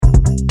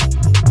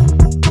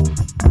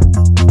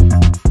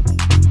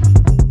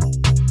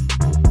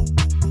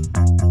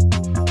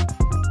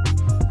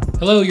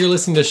Hello, you're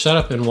listening to Shut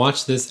Up and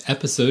Watch This,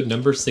 episode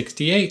number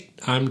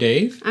 68. I'm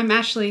Dave. I'm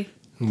Ashley.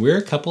 And we're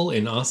a couple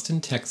in Austin,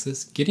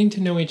 Texas, getting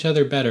to know each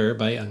other better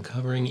by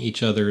uncovering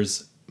each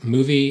other's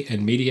movie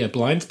and media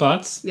blind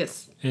spots.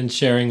 Yes. And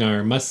sharing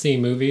our must-see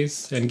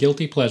movies and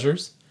guilty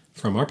pleasures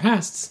from our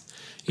pasts.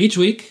 Each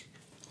week,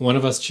 one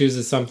of us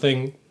chooses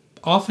something,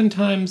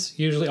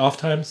 usually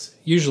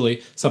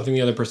something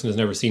the other person has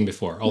never seen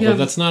before. Although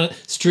that's not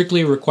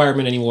strictly a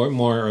requirement anymore,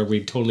 or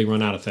we'd totally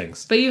run out of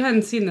things. But you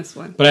hadn't seen this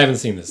one. But I haven't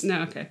seen this.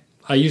 No, okay.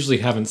 I usually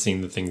haven't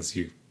seen the things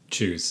you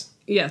choose.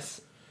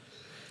 Yes.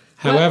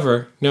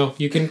 However, no,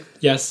 you can...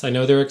 Yes, I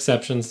know there are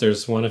exceptions.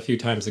 There's one a few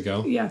times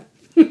ago. Yeah.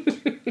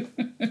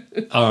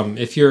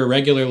 If you're a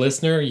regular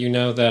listener, you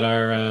know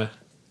that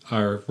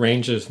our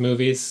range of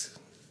movies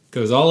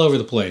goes all over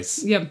the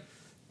place. Yep.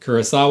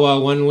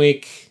 Kurosawa one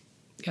week.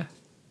 Yeah.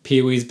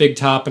 Pee-wee's Big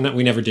Top. And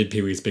we never did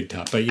Pee-wee's Big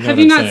Top, but you know Have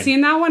what you I'm not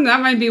seen that one?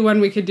 That might be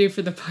one we could do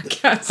for the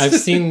podcast. I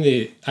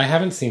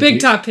haven't seen... Big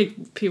Top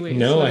Pee-wee.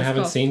 No, I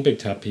haven't seen Big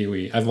Top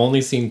Pee-wee. I've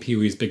only seen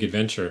Pee-wee's Big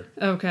Adventure.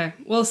 Okay.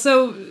 Well,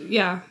 so,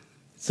 yeah.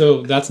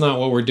 So that's not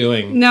what we're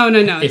doing. No.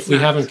 If we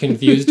haven't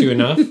confused you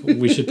enough,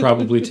 we should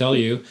probably tell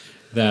you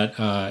that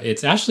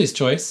it's Ashley's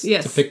choice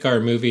to pick our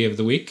movie of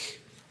the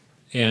week,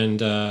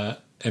 and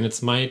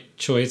it's my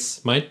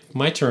choice,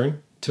 my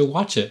turn to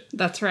watch it.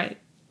 That's right.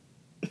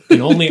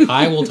 And only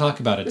I will talk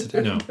about it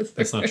today. No,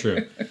 that's not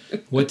true.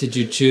 What did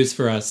you choose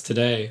for us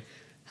today?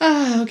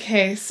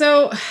 Okay,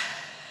 so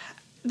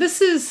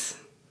this is...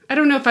 I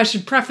don't know if I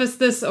should preface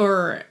this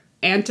or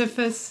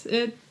antiface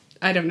it.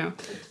 I don't know.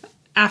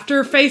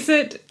 Afterface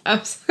it.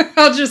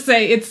 I'll just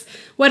say it's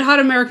Wet Hot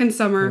American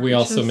Summer. We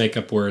also make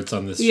up words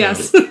on this show.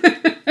 Yes.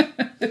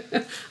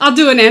 I'll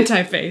do an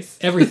anti-face.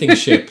 Everything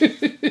ship.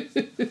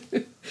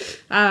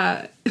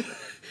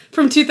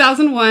 From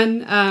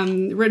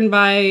 2001, written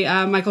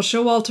by Michael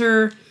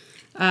Showalter,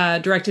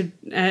 directed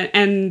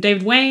and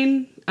David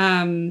Wayne.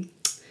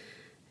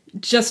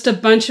 Just a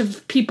bunch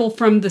of people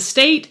from the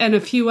state and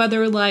a few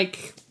other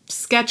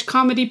sketch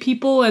comedy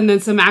people, and then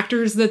some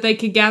actors that they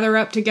could gather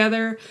up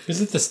together.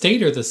 Is it the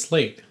state or the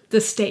slate? The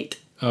State.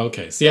 Oh,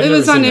 okay. See, it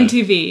was on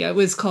MTV. It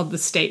was called The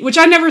State, which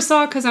I never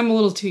saw because I'm a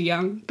little too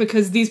young,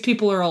 because these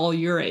people are all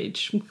your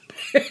age.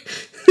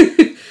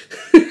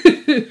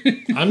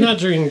 I'm not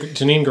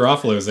Janine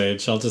Garofalo's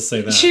age, I'll just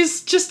say that.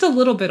 She's just a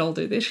little bit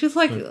older. She's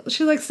like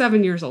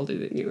 7 years older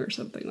than you or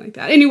something like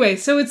that. Anyway,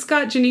 so it's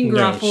got Janine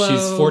Garofalo. No,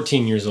 she's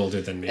 14 years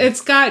older than me. It's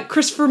got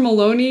Christopher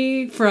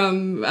Maloney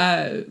from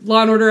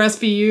Law & Order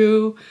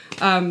SVU,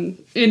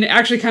 in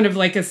actually kind of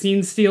like a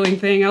scene-stealing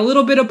thing. A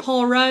little bit of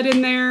Paul Rudd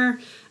in there,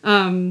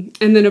 and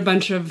then a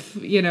bunch of,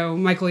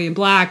 Michael Ian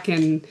Black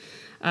and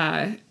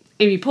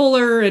Amy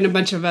Poehler and a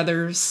bunch of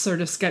other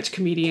sort of sketch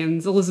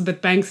comedians.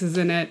 Elizabeth Banks is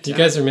in it. You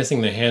guys are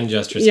missing the hand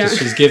gestures because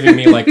she's giving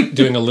me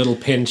doing a little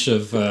pinch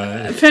of...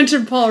 a pinch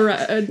of Paul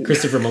Rudd.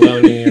 Christopher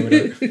Maloney or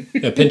whatever.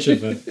 A pinch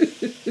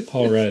of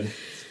Paul Rudd.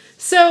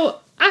 So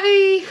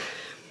I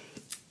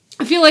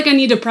feel like I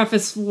need to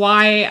preface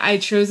why I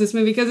chose this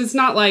movie, because it's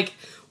not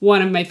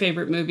one of my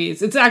favorite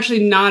movies. It's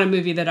actually not a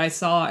movie that I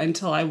saw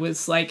until I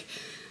was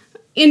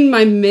in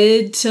my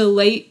mid to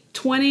late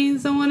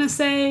 20s, I want to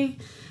say.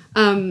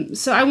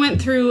 So I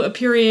went through a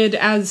period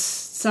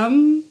as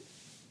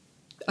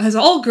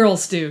all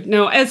girls do.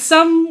 No, as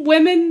some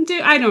women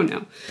do. I don't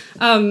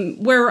know.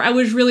 Where I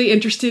was really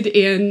interested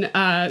in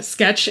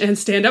sketch and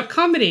stand-up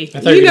comedy.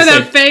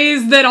 That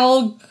phase that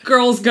all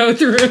girls go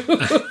through.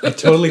 I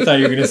totally thought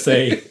you were going to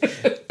say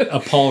a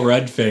Paul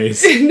Rudd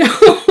phase. No,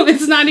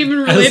 it's not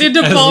even related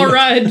to Paul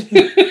Rudd.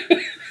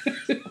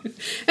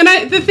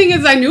 And the thing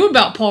is, I knew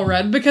about Paul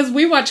Rudd because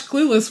we watched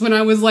Clueless when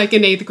I was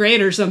in 8th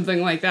grade or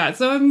something like that.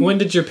 So when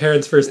did your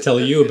parents first tell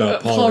you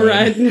about Paul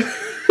Rudd?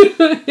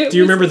 Do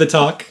you remember the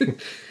talk?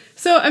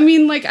 So,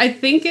 I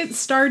think it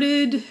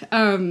started...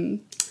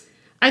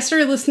 I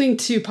started listening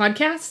to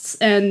podcasts,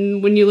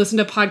 and when you listen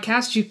to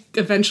podcasts, you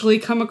eventually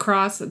come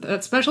across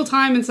that special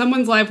time in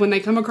someone's life when they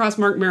come across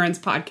Marc Maron's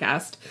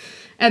podcast.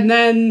 And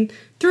then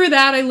through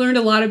that, I learned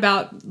a lot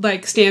about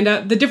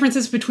stand-up, the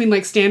differences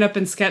between stand-up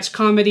and sketch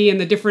comedy and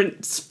the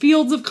different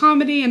fields of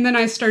comedy. And then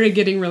I started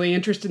getting really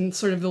interested in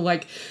sort of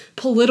the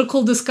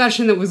political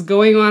discussion that was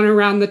going on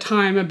around the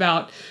time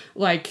about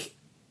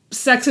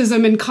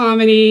sexism in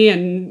comedy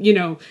and,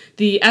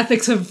 the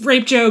ethics of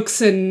rape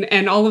jokes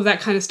and all of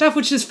that kind of stuff,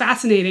 which is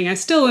fascinating. I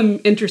still am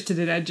interested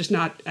in it. I'm just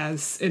not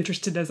as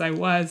interested as I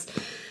was.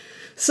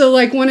 So,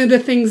 one of the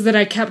things that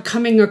I kept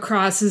coming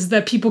across is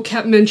that people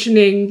kept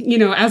mentioning,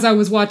 as I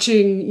was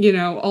watching,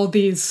 all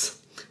these...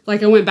 I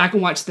went back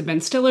and watched The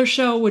Ben Stiller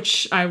Show,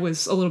 which I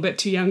was a little bit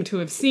too young to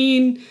have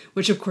seen,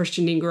 which, of course,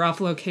 Janine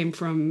Garofalo came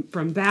from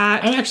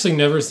that. I've actually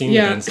never seen The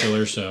Ben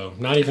Stiller Show.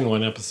 Not even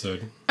one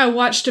episode. I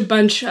watched a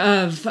bunch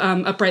of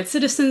Upright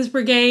Citizens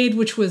Brigade,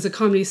 which was a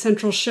Comedy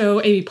Central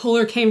show. Amy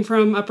Poehler came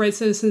from Upright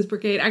Citizens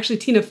Brigade. Actually,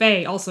 Tina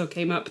Fey also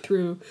came up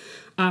through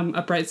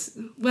Upright...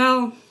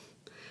 Well...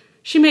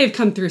 She may have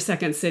come through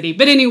Second City.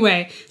 But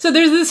anyway, so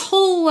there's this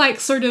whole,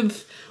 sort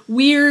of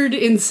weird,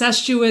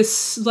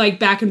 incestuous,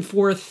 back and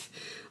forth,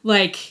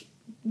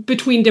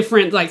 between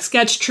different like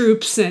sketch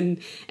troupes and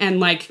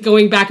like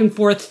going back and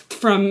forth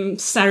from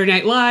Saturday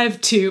Night Live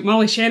to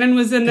Molly Shannon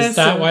was in this. Is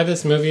that why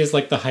this movie is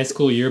like the high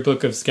school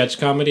yearbook of sketch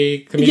comedy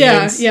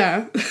comedians?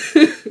 Yeah.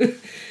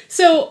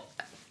 So,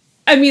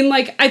 I mean,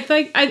 like, I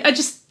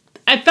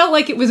felt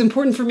like it was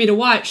important for me to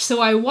watch,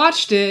 so I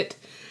watched it,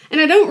 and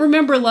I don't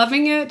remember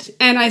loving it,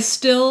 and I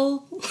still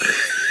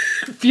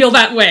feel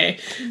that way.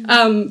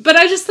 But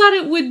I just thought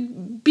it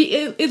would be,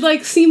 it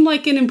like seemed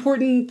like an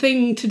important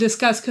thing to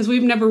discuss, because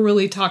we've never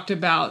really talked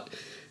about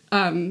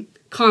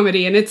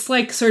comedy, and it's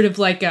like sort of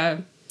like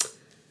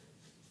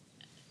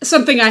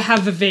something I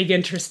have a vague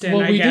interest in,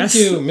 I guess.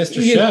 Well, we did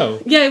do Mr.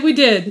 Show. Yeah, we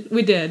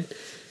did.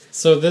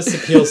 So this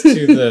appeals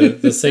to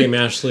the same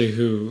Ashley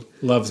who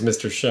loves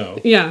Mr. Show.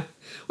 Yeah.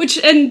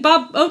 And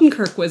Bob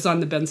Odenkirk was on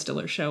the Ben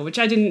Stiller show, which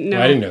I didn't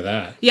know. I didn't know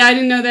that. Yeah, I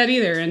didn't know that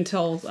either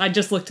until I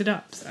just looked it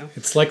up. So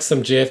it's like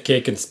some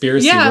JFK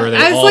conspiracy where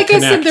they all like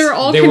connect. I said, they're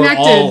all connected. Were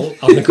all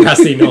on the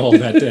grassy knoll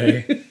that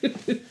day.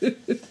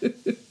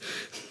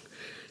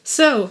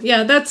 So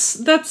yeah, that's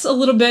a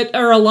little bit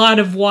or a lot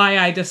of why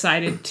I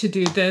decided to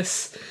do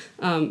this.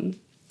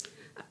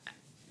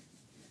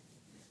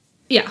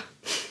 Yeah.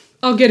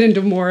 I'll get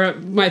into more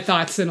of my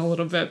thoughts in a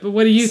little bit, but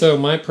what do you... So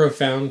my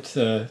profound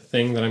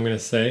thing that I'm going to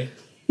say,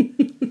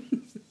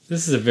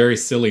 this is a very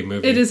silly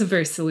movie. It is a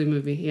very silly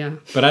movie, yeah.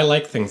 But I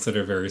like things that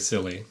are very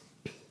silly.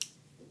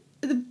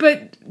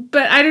 But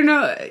I don't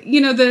know,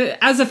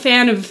 as a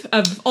fan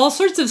of all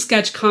sorts of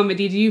sketch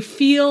comedy, do you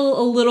feel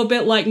a little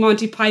bit like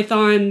Monty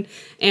Python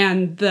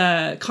and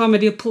the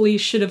Comedy Police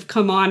should have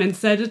come on and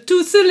said,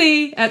 too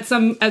silly at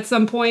some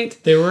point?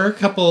 There were a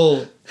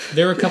couple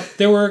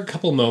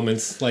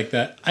moments like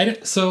that.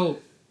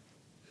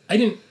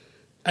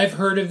 I've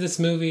heard of this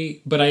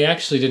movie, but I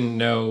actually didn't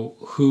know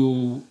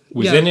who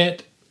was in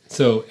it.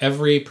 So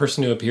every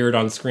person who appeared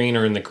on screen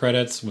or in the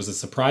credits was a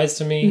surprise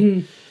to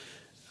me.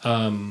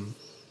 Mm-hmm.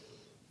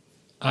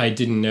 I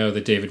didn't know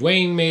that David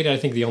Wayne made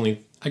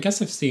it. I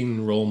guess I've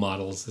seen Role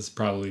Models is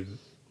probably,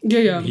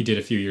 he did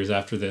a few years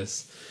after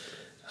this.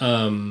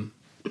 What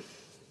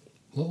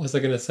was I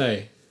going to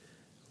say?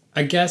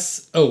 I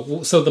guess,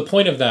 so the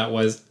point of that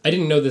was, I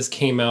didn't know this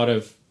came out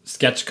of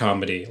sketch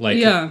comedy,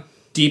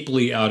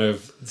 deeply out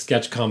of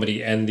sketch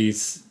comedy and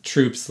these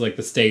troupes like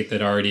the State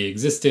that already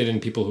existed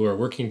and people who are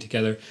working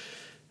together.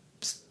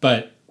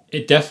 But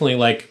it definitely,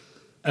 like,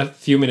 a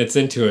few minutes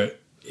into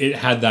it, it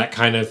had that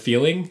kind of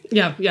feeling.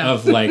 Yeah.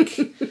 Of, like,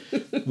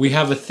 we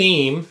have a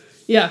theme.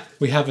 Yeah.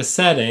 We have a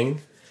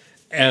setting,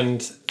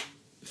 and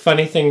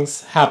funny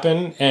things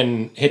happen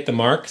and hit the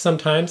mark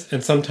sometimes,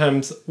 and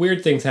sometimes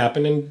weird things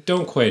happen and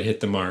don't quite hit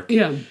the mark.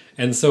 Yeah.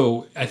 And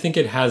so I think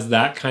it has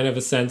that kind of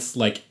a sense,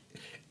 like,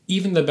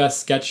 even the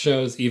best sketch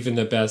shows, even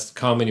the best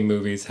comedy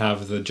movies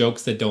have the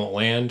jokes that don't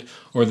land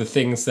or the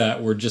things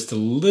that were just a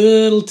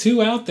little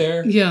too out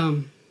there. Yeah.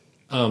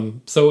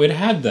 So it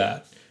had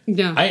that.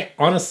 Yeah. I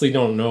honestly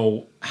don't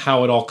know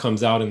how it all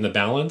comes out in the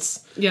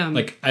balance. Yeah.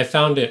 Like, I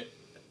found it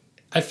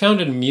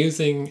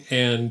amusing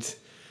and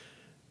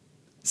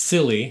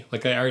silly,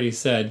 like I already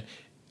said,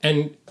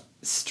 and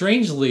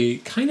strangely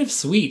kind of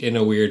sweet in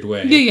a weird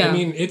way. Yeah. I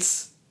mean,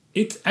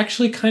 it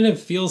actually kind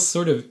of feels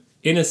sort of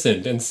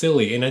innocent and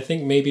silly, and I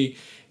think maybe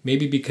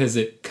because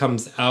it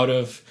comes out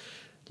of,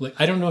 like,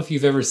 I don't know if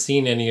you've ever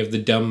seen any of the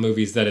dumb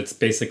movies that it's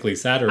basically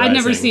satirizing. I've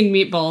never seen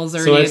Meatballs or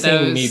so any I've of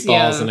those. seen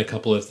Meatballs and a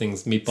couple of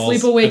things. Meatballs.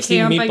 Sleepaway I've seen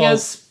Camp, Meatballs I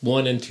guess.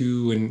 1 and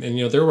 2, and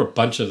there were a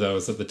bunch of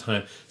those at the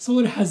time. So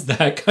it has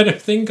that kind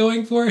of thing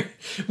going for it,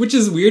 which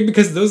is weird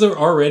because those are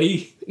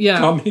already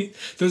comedy.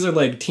 Those are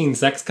like teen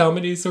sex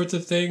comedy sorts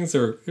of things,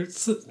 or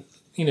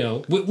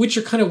which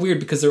are kind of weird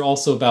because they're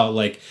also about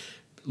like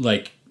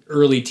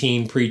early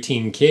teen,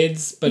 preteen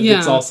kids, but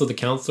it's also the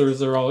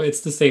counselors are all, it's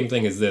the same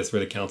thing as this, where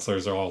the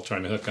counselors are all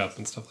trying to hook up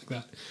and stuff like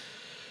that.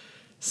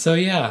 So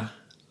yeah,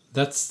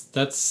 that's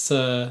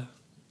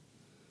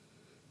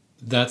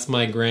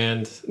my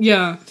grand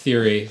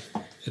theory.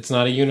 It's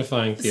not a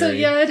unifying theory. So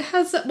yeah, it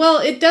has,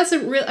 it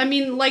doesn't really, I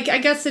mean, like, I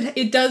guess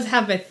it does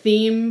have a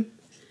theme.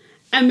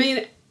 I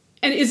mean,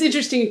 and it's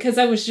interesting because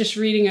I was just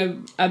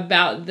reading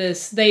about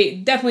this. They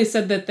definitely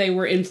said that they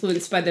were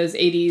influenced by those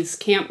 80s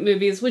camp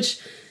movies,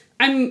 which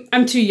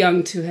I'm too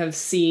young to have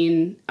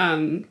seen,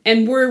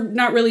 and were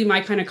not really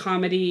my kind of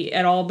comedy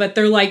at all, but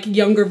they're like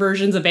younger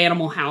versions of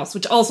Animal House,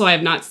 which also I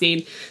have not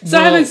seen. So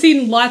I haven't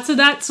seen lots of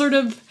that sort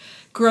of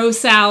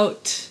gross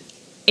out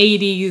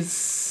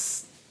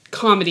 80s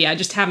comedy. I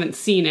just haven't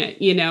seen it,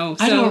 So,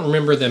 I don't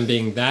remember them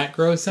being that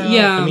gross out.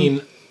 Yeah.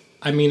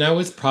 I mean, I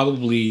was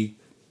probably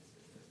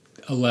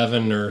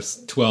 11 or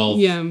 12.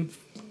 Yeah.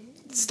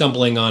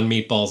 Stumbling on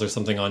Meatballs or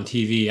something on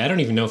TV. I don't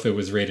even know if it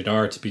was rated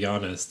R, to be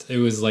honest. It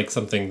was like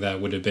something that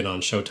would have been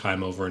on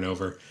Showtime over and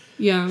over.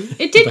 Yeah.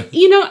 It did,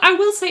 I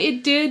will say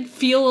it did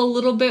feel a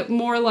little bit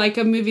more like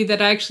a movie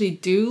that I actually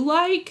do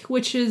like,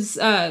 which is,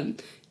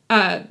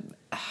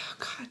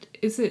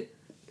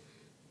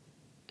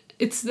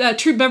 it's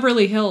True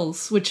Beverly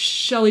Hills, which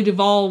Shelley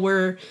Duvall,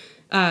 where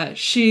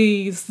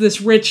she's this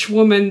rich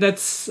woman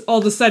that's all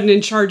of a sudden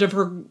in charge of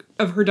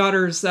her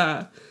daughter's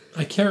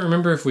I can't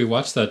remember if we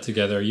watched that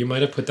together. You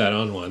might have put that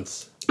on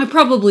once. I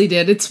probably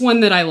did. It's one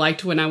that I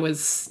liked when I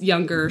was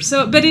younger.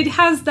 So, but it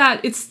has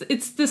that. It's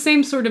the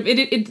same sort of.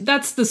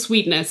 That's the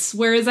sweetness.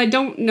 Whereas I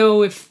don't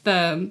know if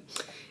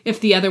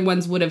the other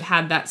ones would have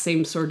had that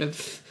same sort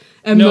of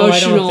emotional. No, I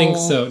don't think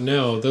so.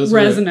 No, those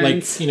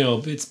resonance. were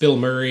like, it's Bill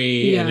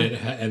Murray,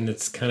 and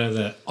it's kind of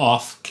the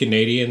off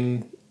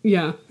Canadian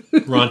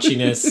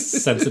raunchiness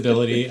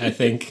sensibility. I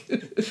think.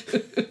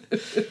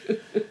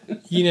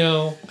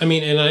 I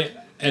mean,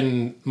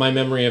 and my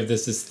memory of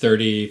this is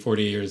 30,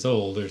 40 years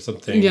old or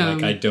something. Yeah.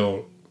 Like,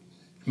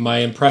 my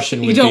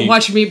impression would be... You don't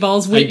watch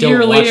Meatballs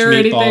yearly or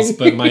anything? I don't watch Meatballs,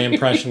 but my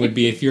impression would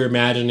be if you're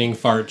imagining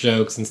fart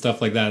jokes and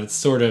stuff like that, it's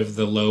sort of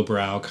the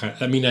lowbrow kind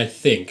of... I mean, I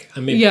think.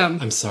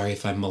 I'm sorry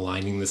if I'm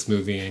maligning this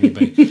movie,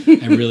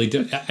 anybody. I really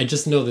do. I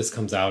just know this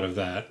comes out of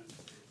that.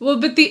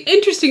 Well, but the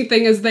interesting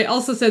thing is they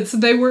also said... So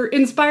they were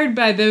inspired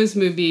by those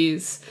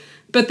movies,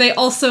 but they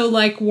also,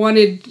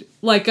 wanted...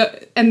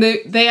 and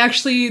they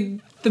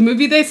actually... The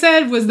movie they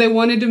said was they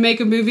wanted to make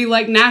a movie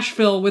like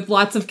Nashville with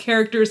lots of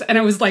characters. And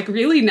I was like,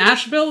 really?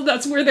 Nashville?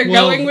 That's where they're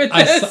going with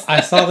this? I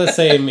saw the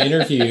same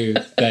interview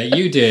that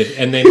you did.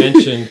 And they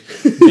mentioned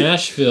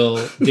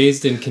Nashville,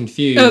 Dazed and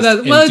Confused,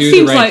 and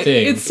Do the Right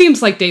Thing. It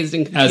seems like Dazed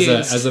and Confused.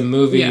 As a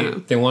movie,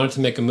 they wanted to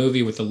make a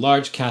movie with a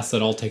large cast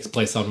that all takes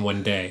place on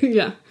one day.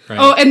 Yeah. Right?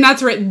 Oh, and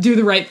that's right. Do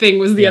the Right Thing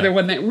was the other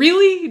one that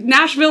really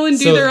Nashville and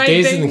Do the Right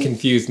Thing. So Dazed and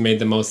Confused made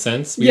the most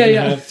sense. We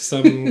have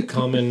some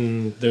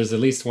common. There's at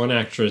least one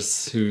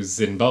actress who's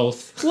in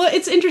both. Well,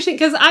 it's interesting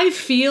because I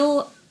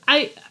feel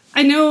I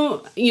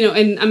know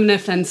and I'm gonna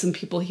offend some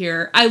people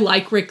here. I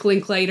like Rick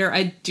Linklater.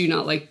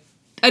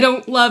 I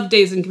don't love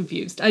Dazed and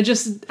Confused.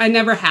 I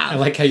never have. I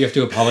like how you have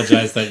to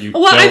apologize that you.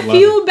 Well, I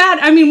feel bad.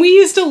 I mean, we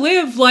used to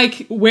live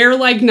where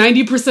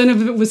 90%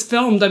 of it was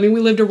filmed. I mean, we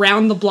lived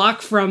around the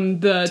block from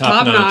the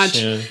Top Notch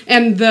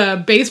and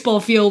the baseball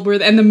field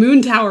and the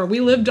Moon Tower. We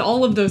lived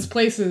all of those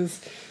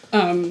places.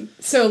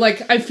 So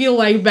I feel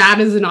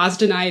bad as an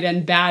Austinite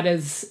and bad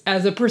as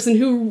a person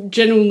who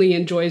genuinely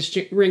enjoys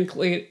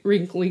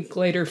Rick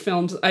Linklater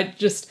films.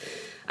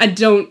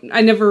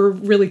 I never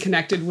really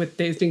connected with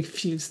Dazed and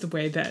Confused the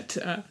way that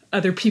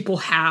other people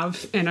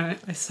have, and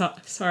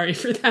sorry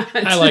for that.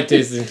 I like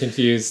Dazed and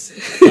Confused.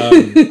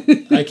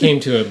 I came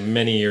to it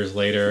many years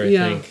later, I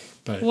think.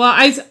 But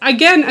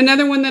again,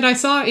 another one that I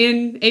saw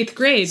in 8th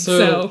grade,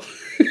 so...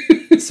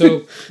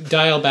 So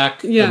dial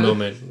back a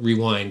moment,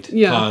 rewind,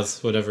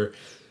 pause, whatever.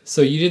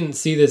 So you didn't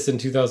see this in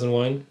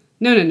 2001?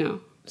 No.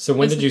 So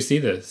when did you see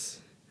this?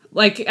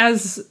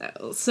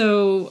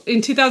 So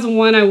in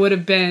 2001 I would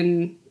have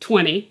been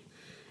 20,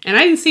 and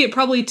I didn't see it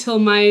probably till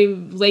my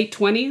late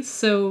 20s,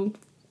 so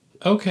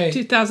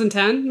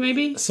 2010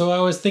 maybe. So I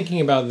was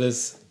thinking about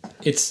this.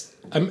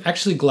 I'm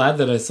actually glad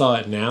that I saw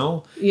it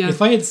now. Yeah.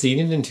 If I had seen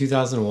it in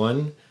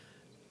 2001,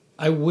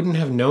 I wouldn't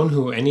have known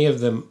who any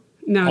of them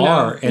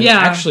are. And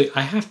actually,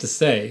 I have to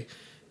say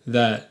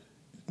that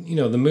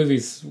the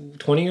movie's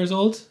 20 years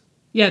old.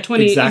 Yeah,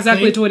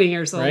 exactly 20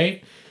 years old.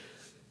 Right?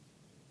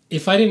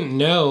 If I didn't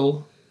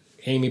know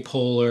Amy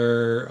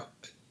Poehler...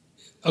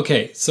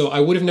 Okay, so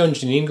I would have known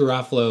Janeane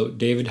Garofalo,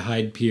 David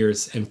Hyde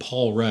Pierce, and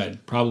Paul Rudd,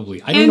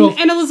 probably. I don't know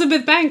and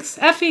Elizabeth Banks,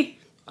 Effie.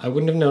 I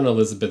wouldn't have known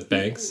Elizabeth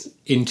Banks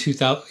in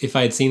 2000 if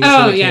I had seen this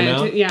when it came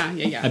out.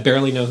 Yeah. I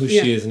barely know who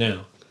she is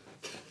now.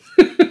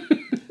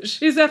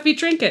 She's Effie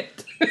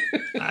Trinket.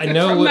 I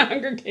know from the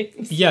Hunger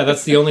Games. Yeah,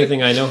 that's the only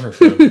thing I know her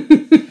from.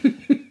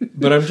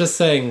 But I'm just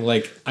saying,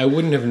 I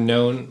wouldn't have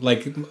known...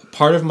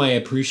 part of my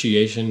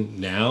appreciation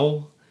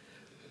now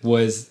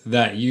was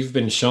that you've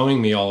been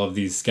showing me all of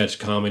these sketch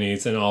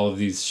comedies and all of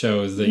these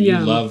shows that you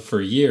love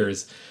for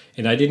years.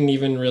 And I didn't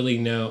even really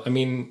know... I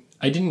mean,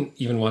 I didn't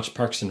even watch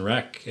Parks and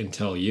Rec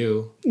until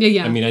you.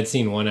 Yeah. I mean, I'd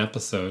seen one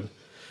episode.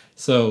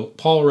 So,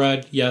 Paul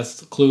Rudd,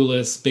 yes,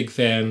 Clueless, big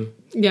fan.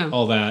 Yeah.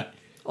 All that.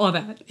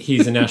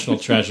 He's a national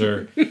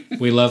treasure.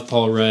 We love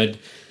Paul Rudd.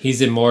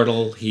 He's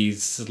immortal.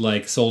 He's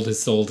sold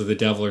his soul to the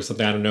devil or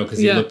something. I don't know, because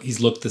he's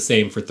looked the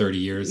same for 30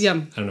 years. Yeah.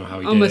 I don't know how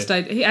he almost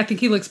did it. I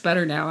think he looks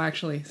better now,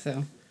 actually.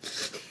 So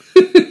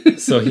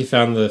So he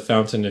found the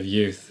fountain of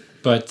youth.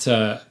 But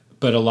a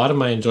lot of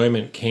my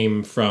enjoyment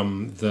came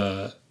from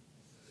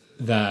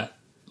that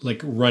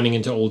running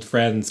into old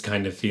friends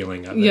kind of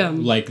feeling of it. Yeah.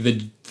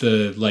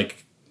 The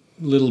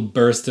little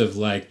burst of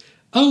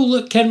oh,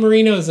 look, Ken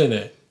Marino's in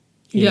it.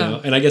 You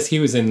know? And I guess he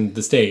was in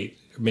The State,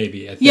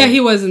 maybe. I think. Yeah, he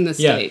was in The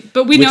State. Yeah.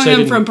 But we know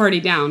him from Party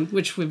Down,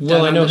 which we've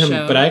done on the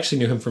show. But I actually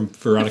knew him from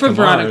Veronica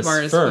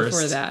Mars first.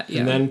 Before that,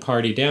 and then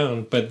Party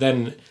Down. But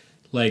then,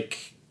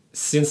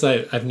 since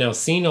I've now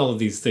seen all of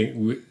these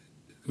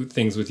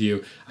things with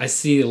you, I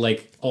see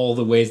all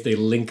the ways they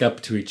link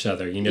up to each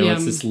other.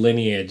 It's this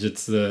lineage.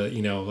 It's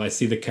I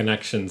see the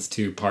connections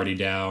to Party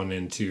Down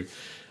and to,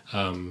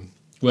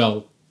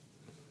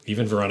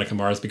 even Veronica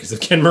Mars because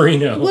of Ken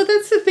Marino. Well,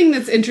 that's the thing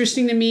that's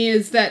interesting to me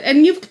is that,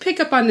 and you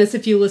pick up on this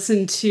if you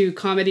listen to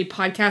comedy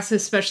podcasts,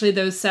 especially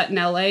those set in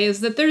LA,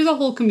 is that there's a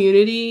whole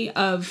community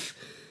of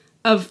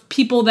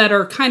people that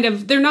are kind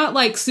of, they're not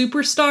like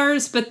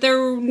superstars, but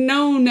they're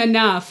known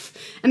enough,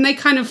 and they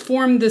kind of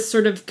form this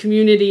sort of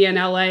community in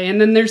LA.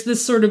 And then there's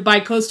this sort of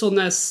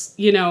bicoastalness,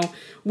 you know,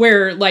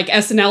 where like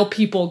SNL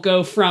people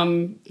go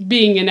from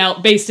being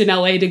based in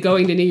LA to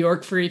going to New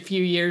York for a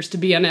few years to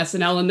be on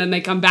SNL, and then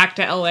they come back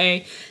to LA.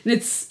 And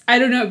it's, I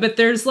don't know, but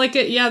there's like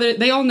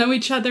they all know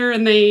each other,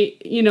 and they,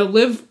 you know,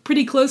 live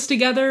pretty close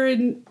together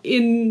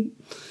in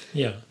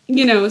yeah.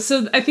 You know,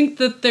 so I think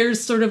that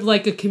there's sort of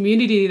like a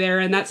community there,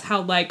 and that's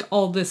how like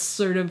all this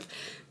sort of,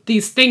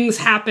 these things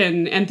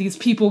happen and these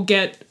people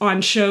get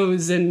on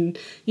shows, and,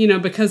 you know,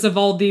 because of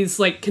all these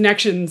like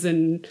connections,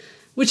 and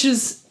which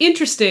is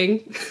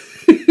interesting.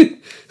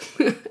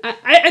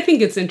 I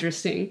think it's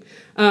interesting.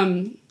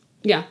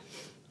 Yeah.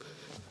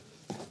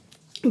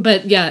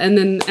 But yeah, and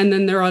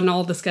then they're on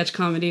all the sketch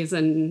comedies,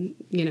 and,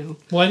 you know.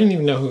 Well, I didn't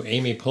even know who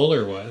Amy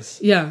Poehler was.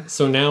 Yeah.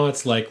 So now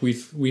it's like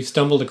we've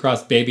stumbled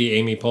across baby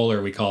Amy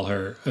Poehler, we call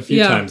her, a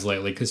few times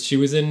lately, because she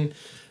was in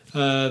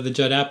the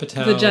Judd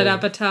Apatow. The Judd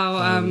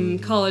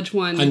Apatow college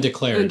one.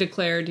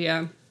 Undeclared,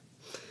 yeah.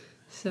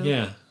 So.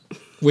 Yeah.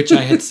 Which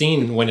I had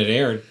seen when it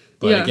aired.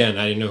 But again,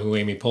 I didn't know who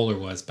Amy Poehler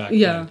was back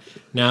then.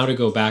 Now to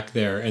go back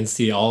there and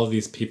see all of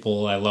these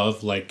people I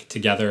love, like,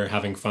 together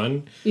having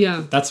fun.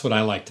 Yeah. That's what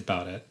I liked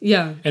about it.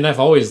 Yeah. And I've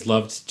always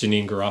loved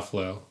Janeane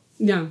Garofalo.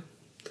 Yeah.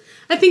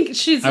 I think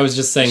she's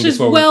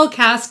well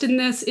cast in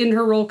this, in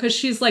her role, because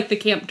she's like the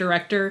camp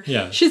director.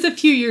 Yeah. She's a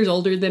few years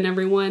older than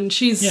everyone.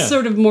 She's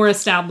sort of more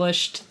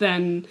established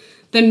than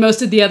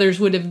most of the others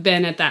would have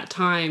been at that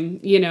time,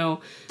 you know.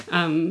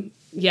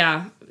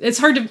 Yeah. It's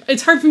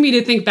hard for me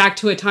to think back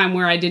to a time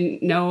where I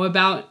didn't know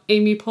about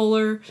Amy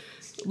Poehler.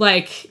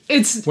 Like,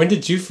 it's... When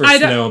did you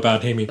first know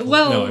about Amy Poehler?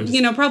 Well, you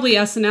know, probably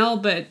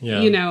SNL, but,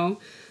 you know,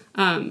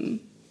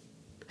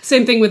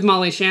 same thing with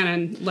Molly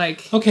Shannon.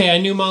 Like, okay, I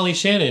knew Molly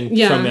Shannon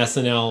from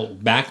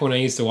SNL back when I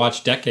used to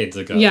watch decades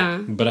ago.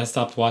 Yeah. But I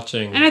stopped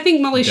watching. And I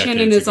think Molly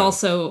Shannon is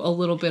also a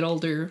little bit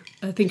older.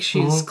 I think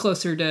she's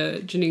closer to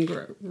Janeane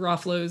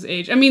Garofalo's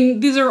age. I mean,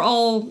 these are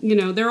all, you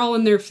know, they're all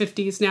in their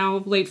 50s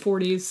now, late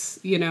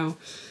 40s, you know.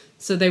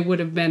 So they would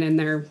have been in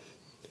their,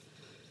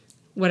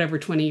 whatever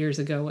 20 years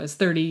ago was,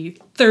 30s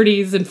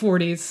and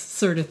 40s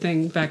sort of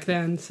thing back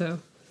then. So,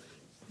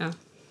 yeah.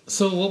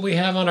 So what we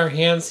have on our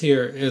hands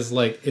here is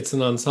like, it's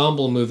an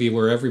ensemble movie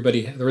where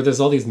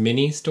there's all these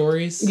mini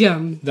stories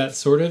that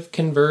sort of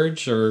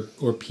converge or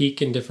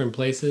peak in different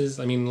places.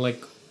 I mean,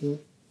 like,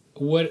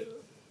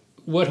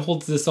 what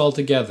holds this all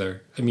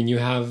together? I mean, you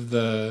have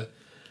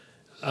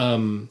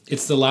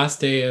it's the last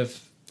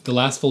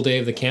full day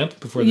of the camp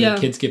before the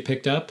kids get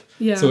picked up.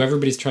 Yeah. So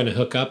everybody's trying to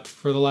hook up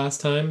for the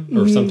last time,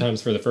 or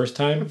sometimes for the first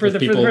time. For the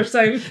first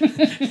time.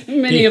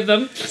 Many of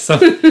them.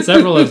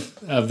 Several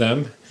of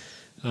them.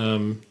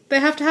 You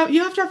have to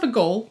have a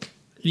goal.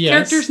 Yes.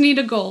 Characters need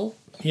a goal.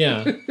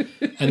 Yeah.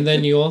 And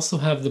then you also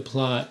have the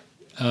plot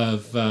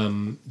of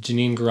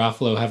Janeane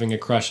Garofalo having a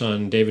crush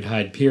on David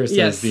Hyde Pierce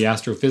as the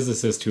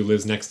astrophysicist who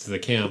lives next to the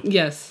camp.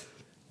 Yes.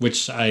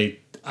 Which I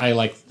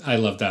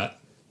love that.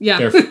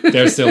 Yeah.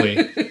 They're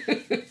silly.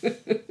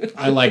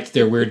 I liked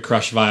their weird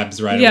crush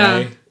vibes right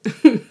away.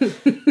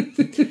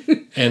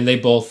 And they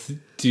both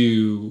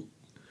do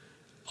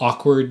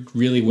awkward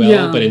really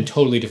well, but in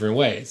totally different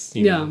ways.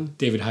 You know,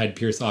 David Hyde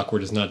Pierce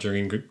awkward is not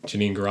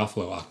Janeane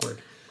Garofalo awkward.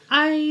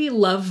 I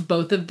love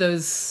both of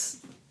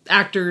those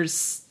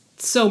actors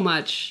so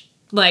much.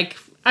 Like,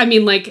 I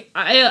mean, like,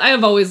 I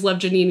have always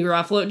loved Janeane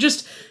Garofalo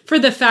just for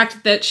the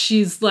fact that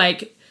she's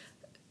like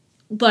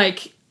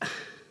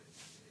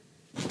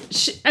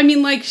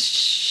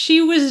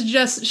she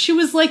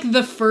was like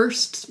the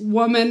first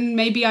woman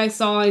maybe I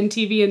saw in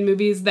TV and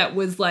movies that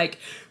was like,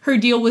 her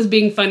deal was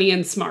being funny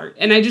and smart.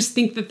 And I just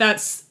think that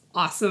that's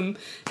awesome.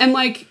 And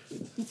like...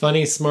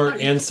 funny, smart,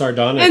 and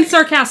sardonic. And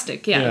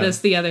sarcastic, that's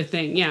the other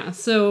thing,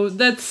 So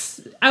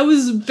I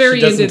was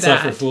very into that. She doesn't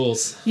suffer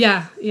fools.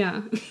 Yeah.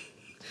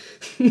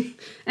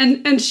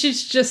 and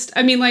she's just,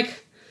 I mean,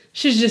 like,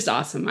 she's just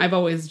awesome. I've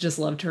always just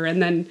loved her.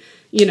 And then,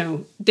 you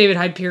know, David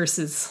Hyde Pierce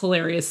is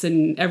hilarious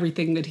in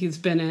everything that he's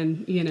been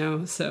in, you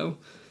know, so...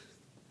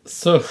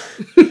 So,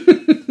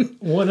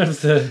 one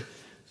of the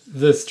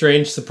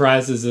strange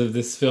surprises of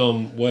this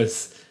film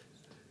was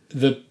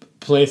the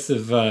place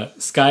of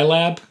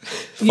Skylab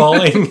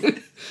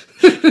falling.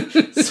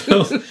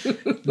 So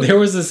there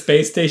was a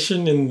space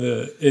station in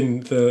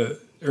the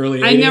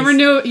early 80s. I never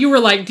knew. You were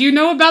like, do you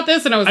know about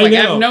this? And I was like,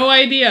 I have no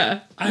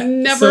idea. I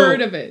never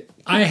heard of it.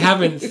 I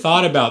haven't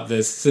thought about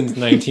this since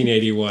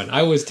 1981.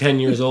 I was 10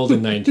 years old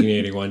in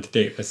 1981, to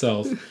date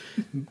myself.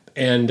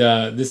 And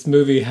this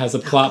movie has a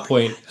plot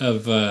point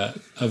of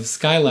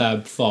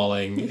Skylab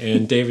falling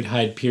and David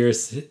Hyde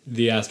Pierce,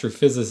 the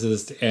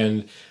astrophysicist,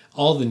 and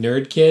all the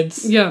nerd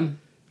kids. Yeah.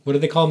 What do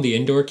they call them? The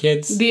indoor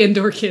kids? The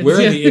indoor kids. Where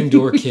are the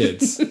indoor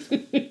kids?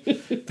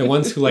 The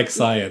ones who like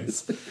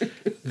science.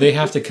 They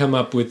have to come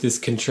up with this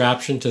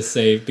contraption to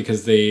save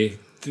because they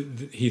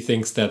he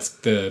thinks that's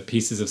the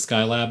pieces of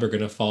Skylab are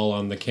going to fall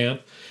on the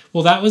camp.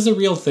 Well, that was a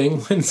real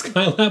thing when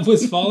Skylab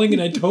was falling,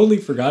 and I totally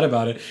forgot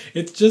about it.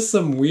 It's just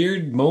some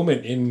weird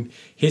moment in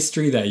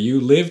history that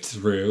you lived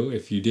through,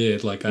 if you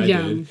did, like I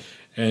did.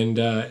 And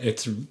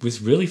it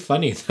was really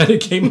funny that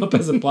it came up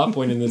as a plot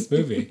point in this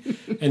movie.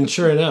 And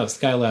sure enough,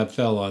 Skylab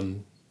fell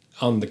on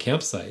the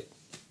campsite.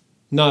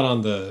 Not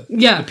on the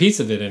a piece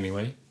of it,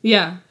 anyway.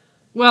 Yeah.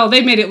 Well,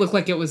 they made it look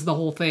like it was the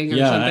whole thing or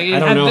something. I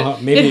don't know.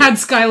 Maybe it had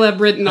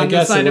Skylab written on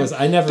the side.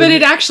 But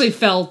it actually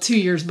fell 2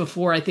 years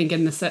before, I think,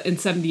 in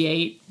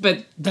 78.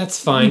 But that's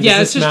fine.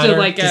 Yeah, it's just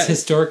does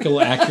historical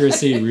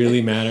accuracy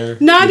really matter?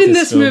 Not in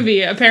this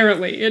movie,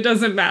 apparently. It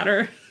doesn't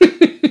matter.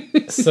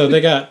 So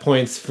they got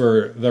points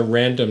for the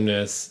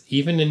randomness,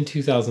 even in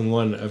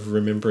 2001, of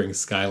remembering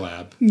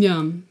Skylab.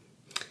 Yeah.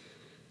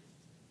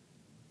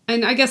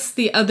 And I guess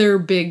the other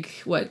big,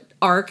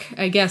 arc,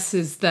 I guess,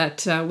 is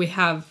that we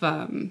have...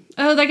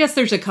 I guess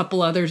there's a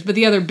couple others, but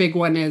the other big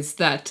one is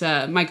that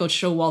Michael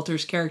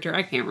Showalter's character,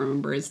 I can't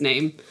remember his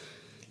name.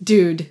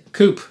 Dude.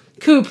 Coop,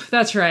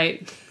 that's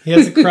right. He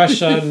has a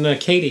crush on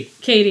Katie.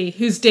 Katie,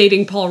 who's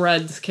dating Paul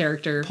Rudd's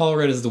character. Paul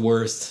Rudd is the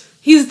worst.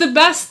 He's the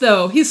best,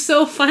 though. He's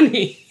so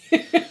funny.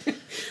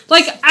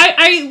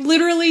 I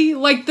literally,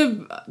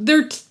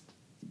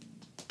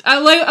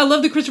 I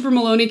love the Christopher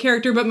Maloney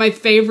character, but my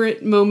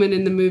favorite moment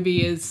in the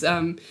movie is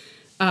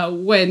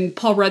when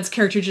Paul Rudd's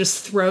character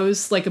just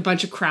throws a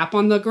bunch of crap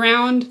on the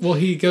ground. Well,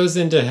 he goes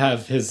in to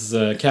have his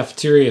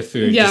cafeteria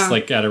food just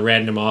at a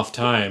random off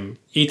time,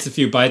 eats a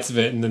few bites of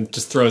it, and then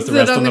just throws the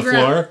rest on the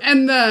floor.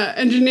 And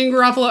Janine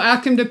Garofalo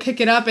asked him to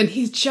pick it up, and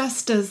he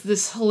just does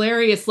this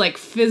hilarious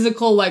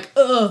physical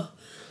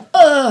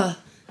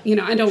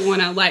I don't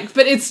want to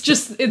but it's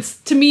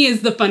to me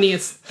is the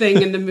funniest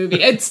thing in the movie.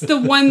 It's the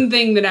one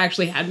thing that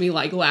actually had me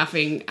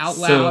laughing out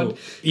loud.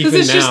 So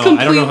even now,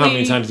 I don't know how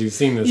many times you've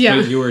seen this,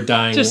 but you were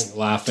dying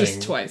laughing.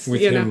 Just twice.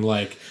 With him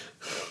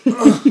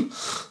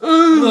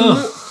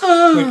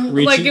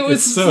it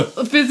was so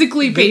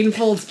physically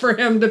painful for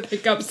him to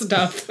pick up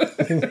stuff.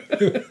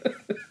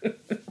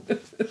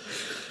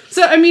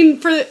 So I mean,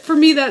 for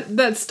me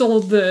that stole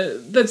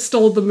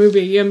the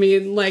movie. I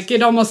mean,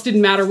 it almost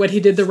didn't matter what he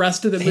did the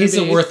rest of the movie. He's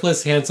a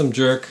worthless, handsome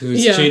jerk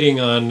who's cheating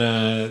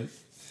on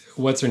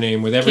what's her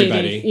name with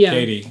everybody,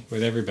 Katie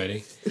with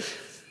everybody,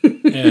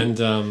 and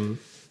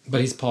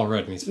but he's Paul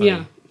Rudd and he's funny.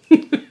 Yeah.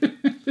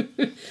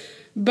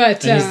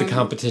 But and he's the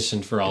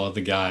competition for all of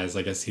the guys.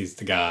 I guess he's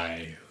the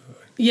guy.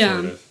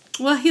 Yeah. Sort of.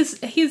 Well,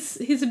 he's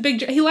a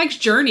big... He likes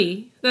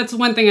Journey. That's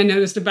one thing I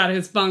noticed about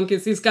his bunk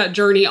is he's got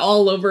Journey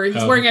all over. He's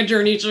wearing a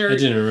Journey shirt. I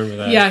didn't remember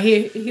that. Yeah,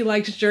 he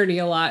liked Journey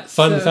a lot.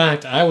 Fun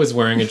fact, I was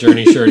wearing a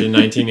Journey shirt in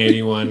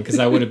 1981 because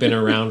I would have been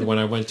around when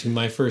I went to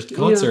my first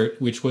concert,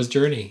 which was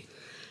Journey.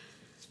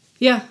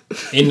 Yeah.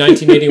 In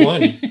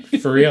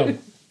 1981. For real.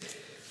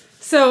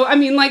 So, I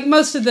mean,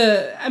 most of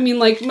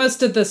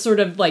the sort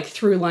of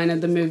through line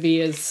of the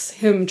movie is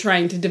him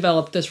trying to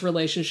develop this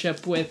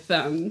relationship with...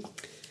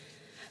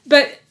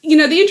 But,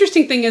 the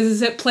interesting thing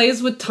is it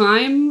plays with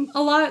time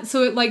a lot,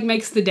 so it,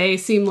 makes the day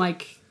seem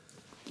like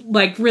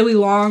really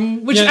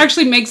long, which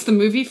actually makes the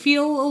movie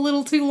feel a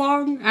little too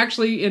long,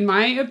 actually, in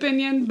my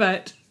opinion,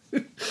 but...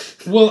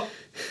 Well,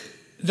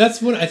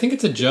 that's what... I think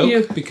it's a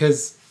joke,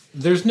 because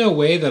there's no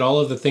way that all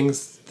of the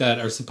things that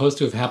are supposed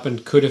to have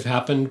happened could have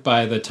happened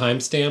by the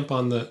timestamp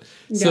on the...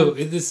 So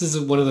this is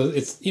one of the...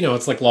 It's,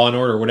 it's like Law and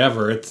Order or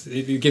whatever.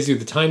 It gives you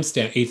the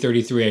timestamp,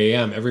 8:33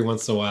 a.m. Every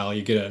once in a while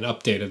you get an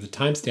update of the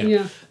timestamp.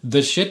 Yeah.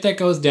 The shit that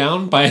goes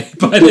down by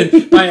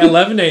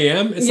 11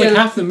 a.m., it's like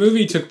half the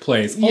movie took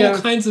place. All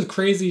kinds of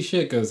crazy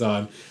shit goes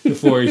on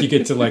before you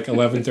get to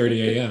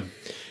 11:30 a.m.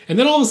 And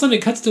then all of a sudden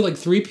it cuts to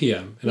 3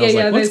 p.m. And I was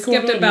like, what's going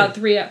on? They skipped about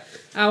 3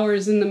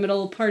 hours in the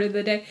middle part of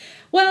the day.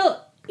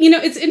 Well...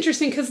 it's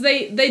interesting because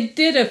they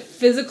did a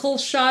physical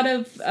shot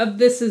of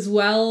this as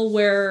well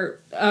where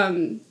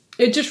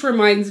it just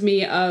reminds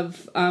me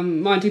of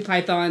Monty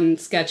Python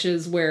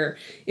sketches where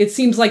it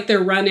seems like they're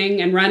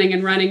running and running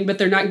and running, but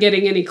they're not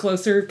getting any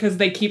closer because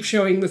they keep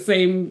showing the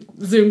same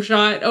zoom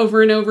shot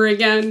over and over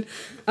again,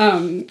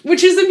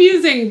 which is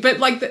amusing, but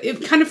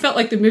it kind of felt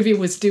like the movie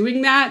was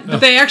doing that,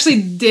 but they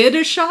actually did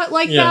a shot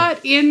that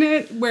in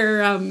it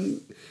where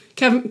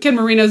Ken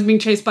Marino's being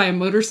chased by a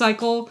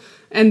motorcycle.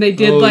 And they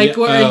did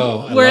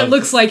where it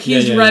looks like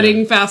he's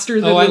running faster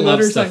than the motorcycle. I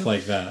love stuff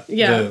like that.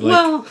 Yeah,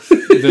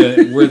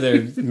 where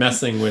they're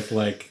messing with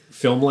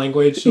film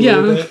language a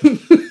little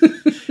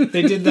bit.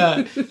 They did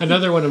that.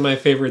 Another one of my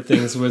favorite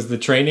things was the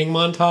training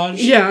montage.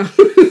 Yeah.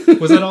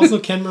 Was that also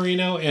Ken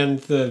Marino and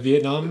the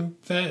Vietnam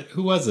vet?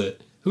 Who was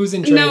it? Who's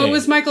in training? No, it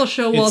was Michael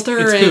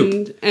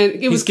Showalter and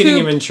it was getting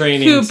him in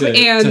training Coop to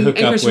and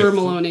hook up Christopher with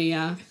Maloney.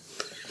 Yeah.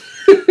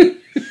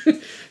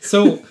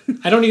 So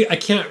I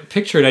can't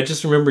picture it. I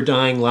just remember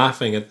dying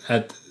laughing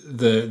at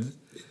the.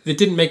 It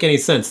didn't make any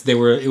sense. It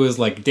was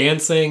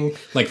dancing,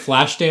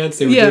 flash dance.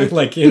 They were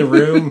doing in a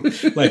room,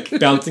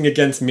 bouncing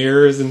against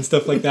mirrors and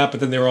stuff like that.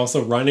 But then they were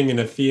also running in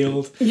a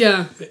field.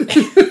 Yeah.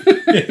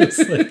 It's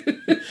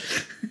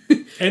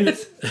and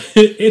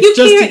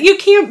you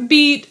can't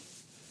beat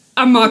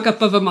a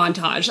mock-up of a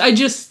montage. I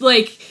just,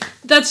 like,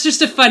 that's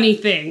just a funny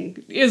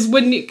thing, is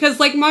when, because,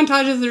 like,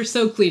 montages are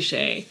so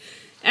cliche.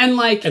 And,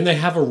 like... And they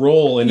have a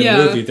role in a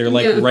movie. They're,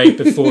 like, right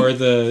before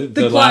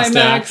the last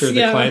act or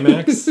the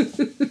climax.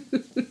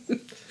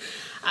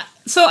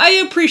 So I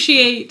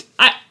appreciate,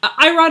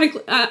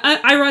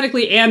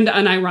 ironically and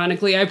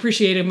unironically, I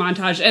appreciate a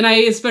montage. And I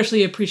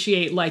especially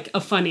appreciate, like, a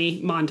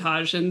funny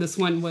montage. And this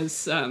one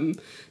was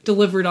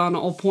delivered on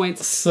all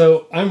points.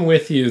 So I'm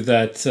with you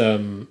that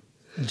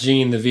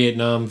Gene, the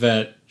Vietnam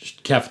vet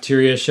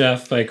cafeteria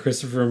chef by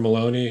Christopher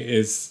Maloney,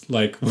 is,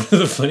 like, one of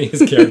the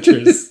funniest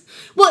characters.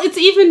 Well, it's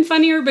even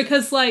funnier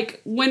because,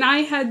 like, when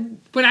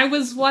I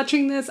was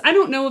watching this, I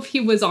don't know if he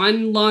was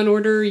on Law and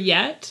Order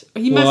yet. I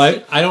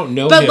don't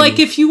know but him. Like,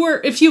 if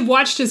you've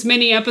watched as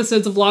many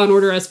episodes of Law and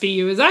Order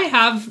SVU as I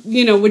have,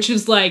 you know, which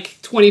is like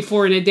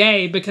 24 in a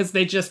day because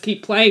they just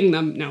keep playing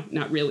them. No,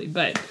 not really,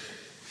 but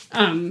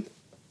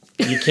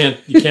You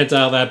can't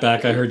dial that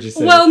back. I heard you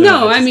say. Well,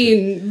 no, I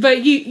mean,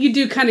 but you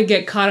do kind of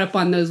get caught up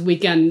on those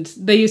weekend.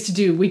 They used to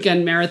do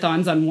weekend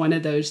marathons on one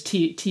of those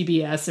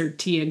TBS or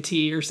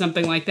TNT or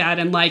something like that,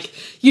 and like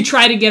you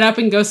try to get up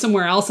and go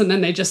somewhere else, and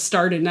then they just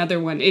start another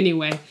one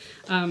anyway.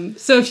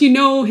 So if you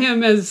know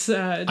him as,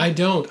 I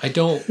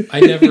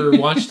never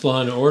watched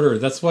Law and Order.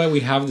 That's why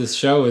we have this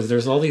show. Is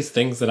there's all these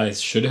things that I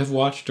should have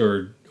watched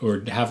or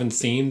haven't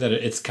seen that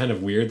it's kind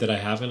of weird that I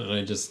haven't, and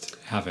I just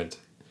haven't.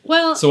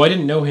 Well, so I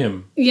didn't know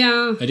him.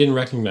 Yeah. I didn't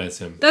recognize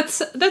him.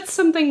 That's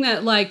something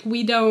that, like,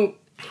 we don't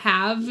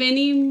have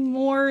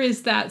anymore,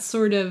 is that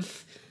sort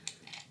of,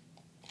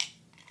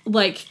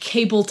 like,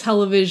 cable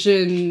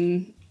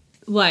television,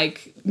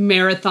 like,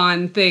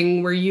 marathon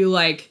thing where you,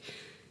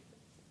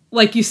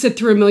 like you sit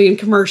through a million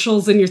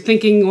commercials and you're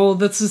thinking, oh,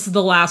 this is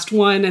the last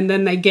one, and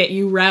then they get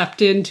you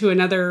wrapped into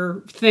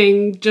another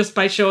thing just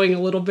by showing a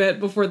little bit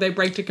before they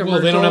break to commercial.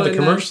 Well, they don't have the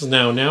commercials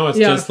now. Now it's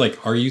just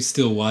like, are you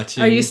still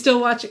watching? Are you still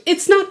watching?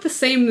 It's not the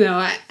same, though.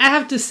 I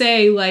have to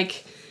say,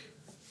 like,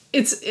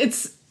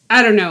 it's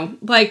I don't know,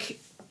 like,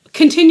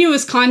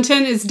 continuous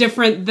content is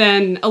different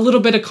than a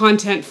little bit of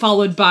content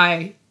followed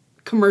by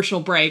commercial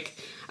break.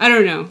 I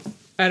don't know.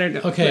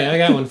 Okay, I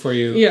got one for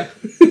you. Yeah.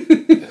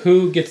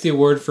 Who gets the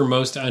award for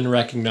most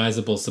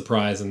unrecognizable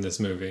surprise in this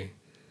movie?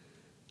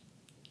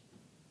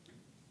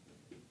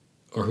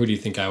 Or who do you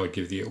think I would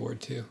give the award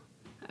to?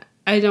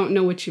 I don't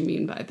know what you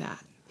mean by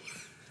that.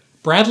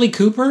 Bradley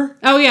Cooper?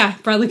 Oh yeah,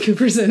 Bradley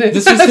Cooper's in it.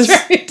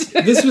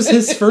 This was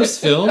his first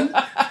film?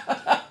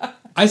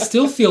 I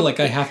still feel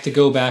like I have to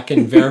go back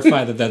and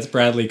verify that that's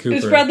Bradley Cooper.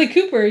 It's Bradley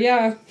Cooper,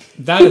 yeah.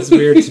 That is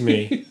weird to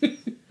me.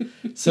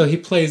 So he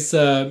plays,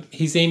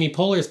 he's Amy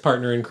Poehler's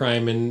partner in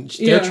crime, and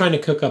they're trying to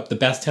cook up the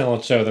best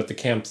talent show that the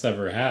camp's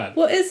ever had.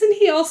 Well, isn't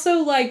he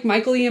also, like,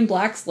 Michael Ian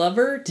Black's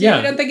lover, too?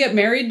 Yeah. Don't they get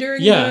married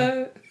during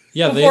Yeah,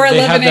 they have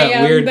 11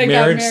 that weird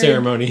marriage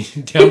ceremony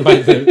down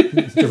by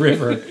the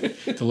river,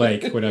 the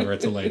lake, whatever,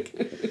 it's a lake.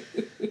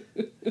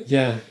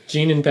 Yeah,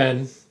 Gene and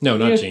Ben. No,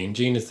 not Gene.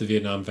 Gene is the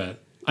Vietnam vet.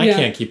 I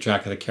can't keep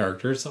track of the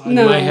characters. In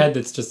my head,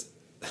 it's just...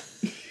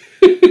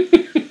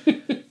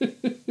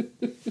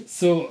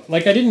 So,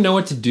 like, I didn't know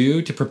what to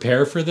do to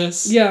prepare for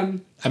this. Yeah.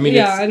 I mean,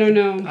 I don't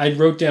know. I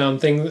wrote down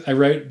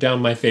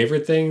my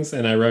favorite things,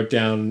 and I wrote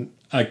down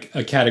a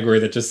category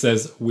that just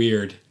says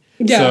weird.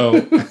 Yeah.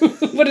 So,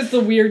 what is the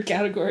weird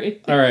category?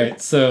 All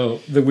right. So,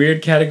 the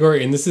weird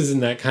category, and this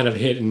isn't that kind of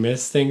hit and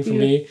miss thing for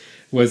me,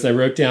 was I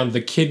wrote down the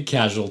kid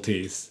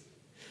casualties.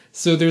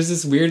 So there's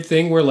this weird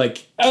thing where,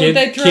 like,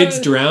 kids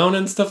drown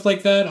and stuff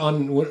like that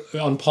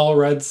on Paul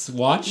Rudd's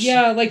watch.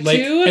 Yeah, like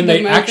two, and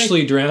they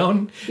actually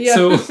drown. Yeah.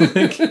 So,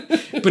 like,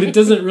 but it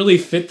doesn't really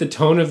fit the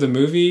tone of the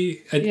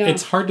movie.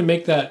 It's hard to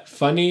make that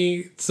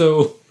funny.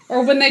 So,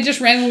 or when they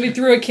just randomly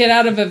threw a kid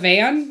out of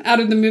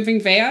the moving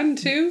van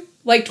too,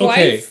 like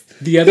twice.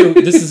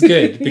 Okay. This is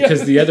good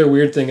because the other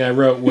weird thing I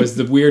wrote was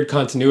the weird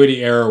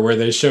continuity error where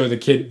they show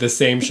the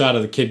same shot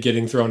of the kid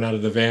getting thrown out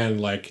of the van,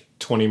 like,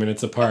 20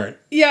 minutes apart.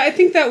 Yeah, I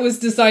think that was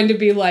designed to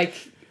be like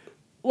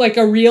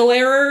a real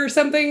error or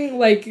something.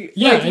 Like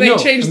they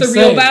changed the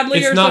reel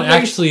badly or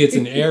something. It's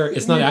an error.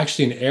 It's not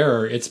actually an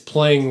error. It's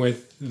playing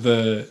with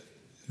the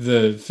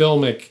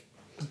filmic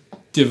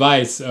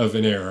device of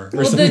an error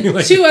or something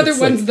like that. Two other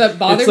ones that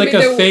bothered me. It's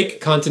like a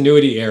fake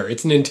continuity error.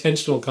 It's an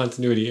intentional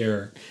continuity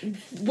error.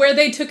 Where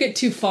they took it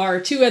too far,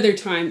 two other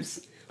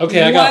times.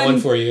 Okay, I got one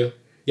for you.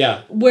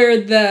 Yeah.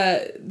 Where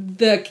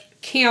the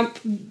camp,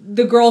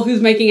 the girl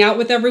who's making out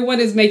with everyone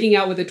is making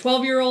out with a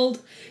 12-year-old,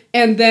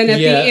 and then at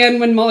the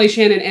end when Molly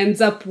Shannon ends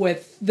up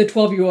with the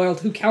 12-year-old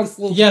who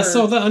counsels her.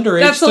 So the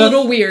underage that's stuff a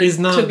little weird is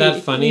not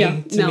that funny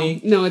to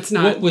me. No, it's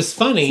not. What was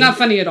funny... It's not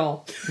funny at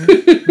all.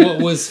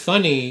 What was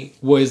funny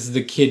was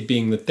the kid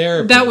being the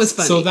therapist. That was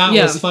funny. So that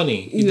was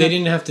funny. Yeah. They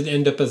didn't have to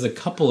end up as a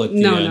couple at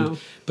the end. No.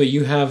 But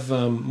you have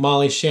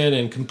Molly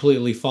Shannon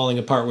completely falling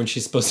apart when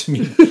she's supposed to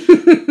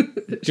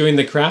be doing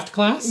the craft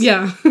class.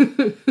 Yeah.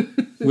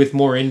 With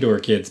more indoor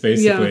kids,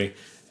 basically.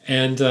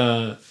 Yeah.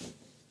 And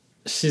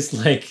she's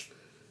like...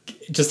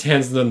 just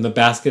hands them the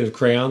basket of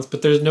crayons,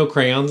 but there's no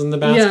crayons in the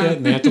basket,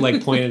 and they have to,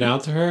 like, point it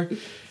out to her.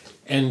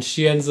 and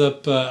she ends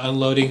up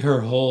unloading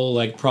her whole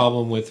like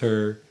problem with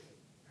her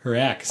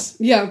ex.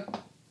 Yeah.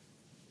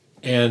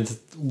 And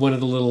one of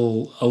the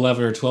little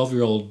 11 or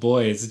 12-year-old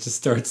boys just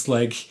starts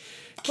like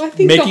well, I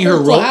think making the whole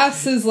her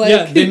class is like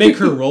yeah, they make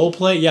her role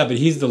play. Yeah, but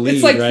he's the lead,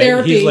 it's like right?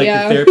 Therapy, he's like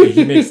the therapy.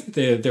 He makes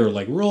they're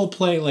like role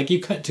play. Like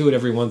you cut to it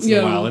every once in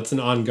a while. It's an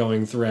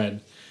ongoing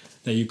thread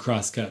that you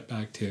cross cut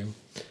back to.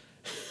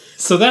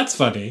 So that's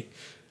funny.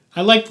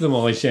 I liked the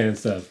Molly Shannon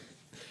stuff.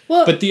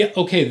 Well, but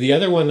the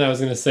other one I was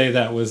going to say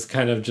that was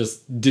kind of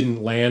just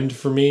didn't land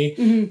for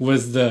me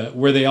was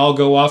where they all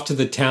go off to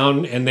the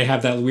town and they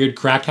have that weird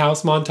crack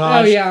house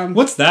montage. Oh yeah,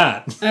 what's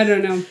that? I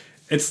don't know.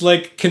 It's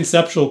like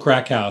conceptual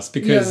crack house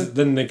because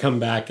then they come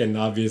back and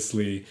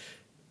obviously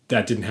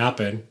that didn't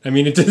happen. I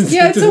mean, it doesn't.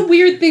 Yeah, it's a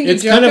weird thing.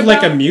 It's kind of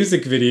like a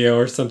music video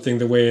or something.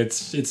 The way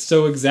it's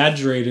so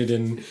exaggerated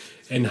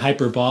and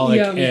hyperbolic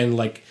and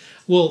like.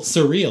 Well,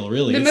 surreal,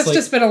 really. They must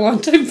have spent a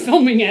long time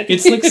filming it.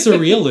 It's like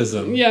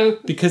surrealism. Yeah.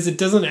 Because it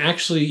doesn't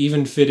actually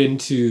even fit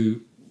into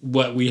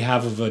what we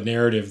have of a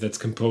narrative that's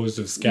composed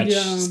of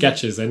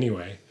sketches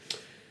anyway.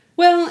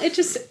 Well, it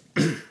just...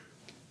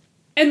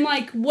 and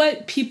like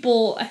what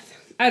people...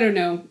 I don't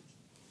know.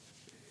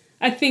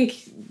 I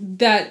think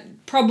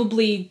that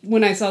probably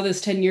when I saw this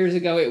 10 years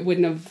ago, it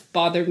wouldn't have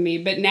bothered me.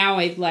 But now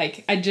I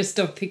just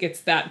don't think it's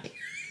that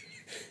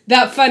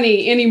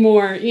funny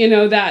anymore. You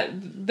know, that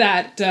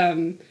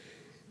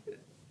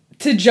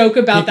to joke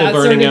about people that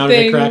sort of thing. Burning out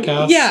in a crack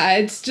house? Yeah,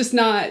 it's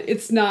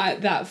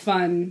not that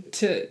fun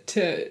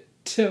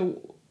to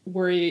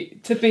worry,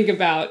 to think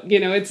about. You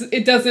know,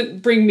 it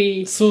doesn't bring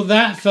me so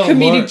that felt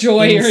comedic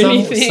joy or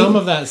anything. Some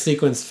of that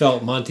sequence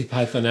felt Monty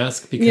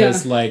Python-esque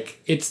because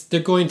like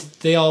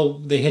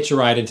they hitch a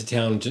ride into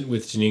town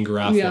with Janeane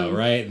Garofalo,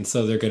 right? And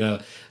so they're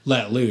gonna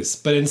let loose.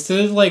 But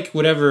instead of like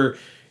whatever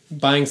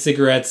buying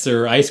cigarettes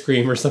or ice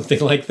cream or something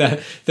like that,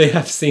 they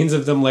have scenes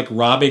of them like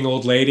robbing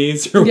old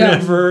ladies or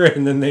whatever,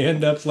 and then they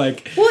end up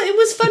like... Well, it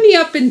was funny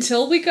up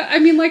until we got... I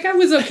mean, like, I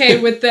was okay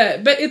with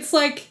that, but it's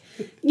like,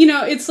 you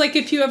know, it's like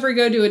if you ever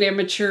go to an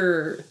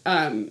amateur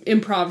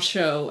improv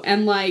show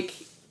and like,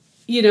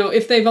 you know,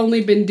 if they've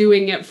only been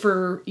doing it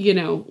for, you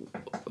know,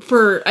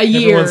 for a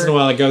year. Every once in a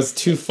while it goes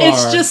too far.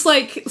 It's just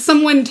like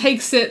someone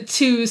takes it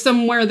to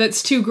somewhere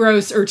that's too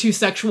gross or too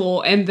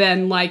sexual and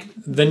then like...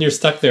 Then you're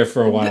stuck there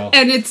for a while.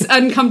 And it's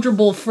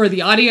uncomfortable for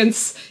the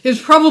audience.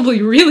 It's probably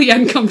really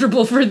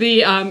uncomfortable for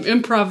the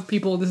improv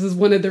people. This is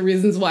one of the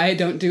reasons why I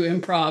don't do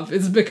improv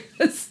is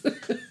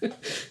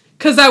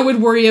because I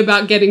would worry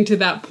about getting to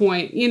that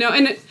point, you know,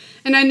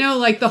 and I know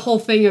like the whole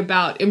thing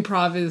about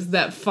improv is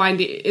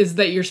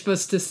that you're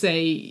supposed to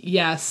say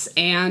yes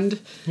and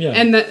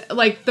that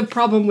like the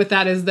problem with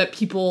that is that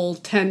people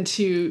tend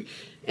to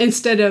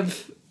instead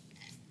of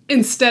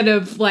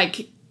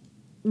like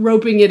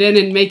roping it in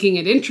and making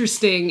it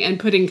interesting and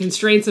putting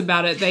constraints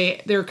about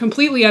it, they're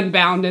completely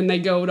unbound and they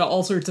go to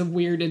all sorts of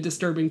weird and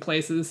disturbing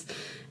places.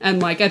 And,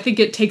 like, I think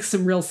it takes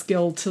some real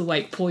skill to,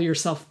 like, pull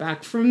yourself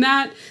back from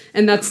that.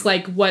 And that's,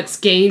 like, what's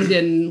gained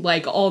in,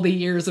 like, all the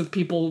years of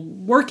people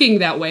working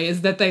that way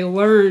is that they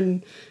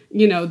learn,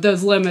 you know,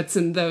 those limits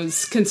and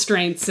those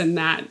constraints and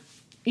that,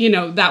 you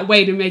know, that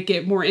way to make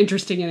it more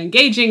interesting and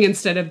engaging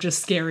instead of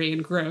just scary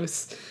and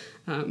gross.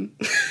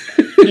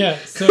 Yeah,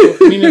 so,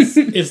 I mean,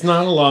 it's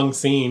not a long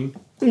scene.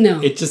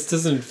 No. It just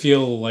doesn't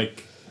feel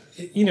like,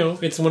 you know,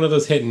 it's one of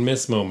those hit and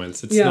miss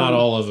moments. It's not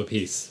all of a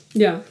piece.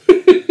 Yeah.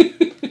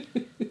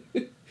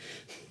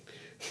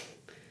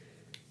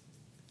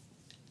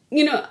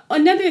 You know,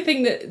 another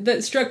thing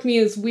that struck me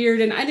as weird,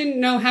 and I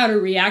didn't know how to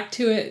react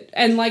to it,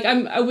 and like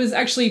I was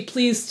actually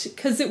pleased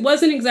because it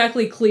wasn't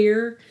exactly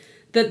clear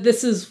that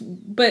this is,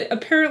 but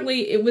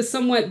apparently it was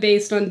somewhat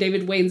based on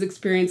David Wayne's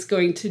experience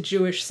going to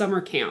Jewish summer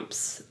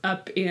camps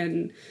up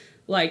in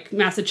like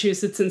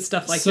Massachusetts and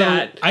stuff like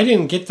that. I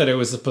didn't get that it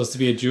was supposed to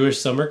be a Jewish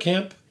summer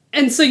camp.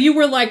 And so you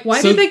were like,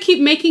 why do they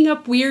keep making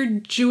up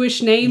weird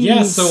Jewish names?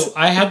 Yeah, so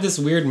I had this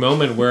weird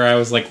moment where I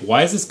was like,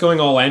 why is this going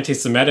all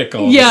anti-Semitic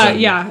all of a sudden?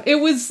 Yeah. It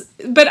was,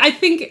 but I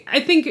think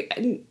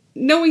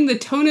knowing the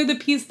tone of the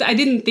piece, I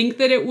didn't think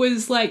that it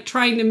was like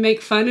trying to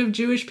make fun of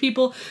Jewish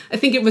people. I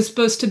think it was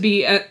supposed to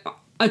be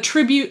a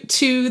tribute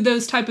to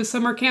those type of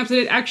summer camps. And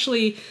it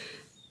actually...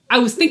 I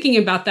was thinking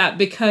about that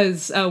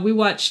because we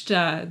watched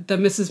the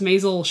Mrs.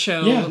 Maisel show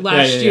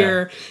last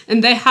year,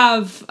 and they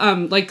have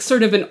like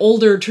sort of an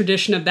older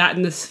tradition of that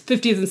in the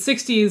 50s and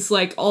 60s.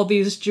 Like all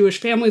these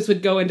Jewish families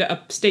would go into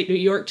upstate New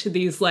York to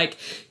these like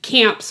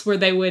camps where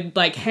they would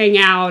like hang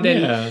out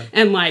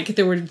and like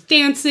there were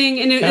dancing,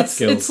 and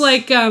it's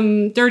like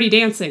Dirty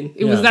Dancing.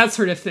 It was that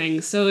sort of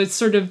thing. So it's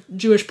sort of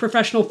Jewish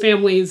professional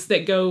families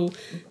that go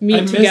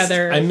meet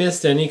together. I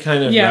missed any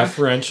kind of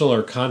referential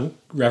or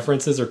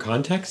references or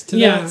context to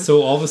that.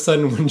 So all of a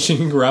sudden when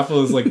Janeane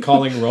Garofalo is like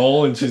calling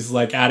roll and she's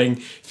like adding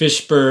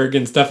Fishberg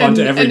and stuff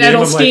onto every name,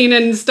 Edelstein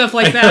and stuff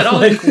like that. I'm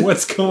like,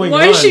 what's going on?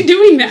 Why is she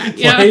doing that?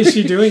 Why is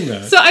she doing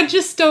that? So I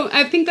just don't...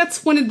 I think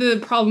that's one of the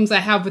problems I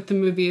have with the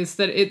movie is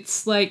that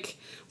it's like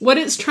what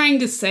it's trying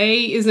to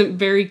say isn't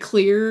very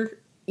clear,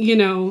 you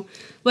know.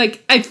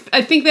 like I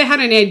think they had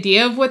an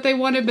idea of what they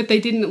wanted, but they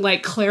didn't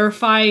like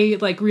clarify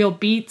like real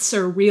beats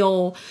or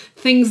real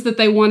things that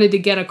they wanted to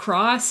get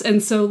across.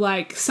 And so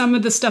like some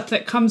of the stuff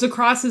that comes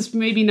across is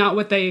maybe not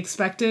what they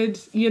expected,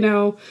 you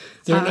know.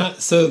 They're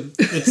not, so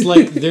it's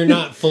like they're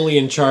not fully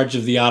in charge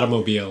of the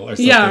automobile or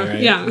something, right?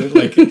 Yeah.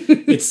 Like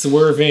it's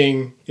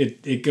swerving,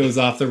 it goes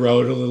off the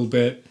road a little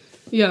bit.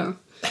 Yeah.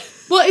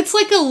 Well, it's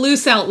like a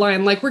loose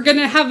outline. Like, we're going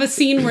to have a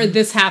scene where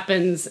this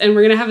happens, and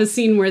we're going to have a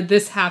scene where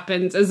this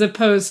happens, as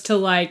opposed to,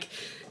 like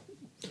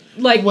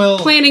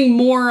planning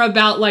more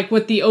about, like,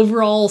 what the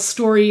overall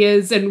story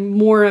is, and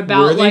more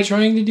about, Were they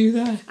trying to do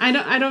that?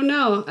 I don't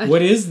know.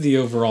 What is the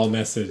overall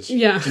message?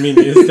 Yeah. I mean,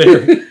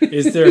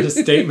 is there a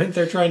statement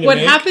they're trying to make?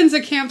 What happens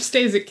at camp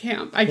stays at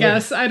camp, I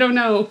guess. I don't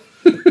know.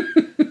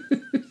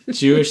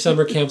 Jewish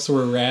summer camps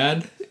were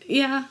rad?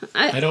 Yeah.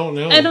 I don't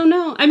know. I don't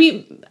know. I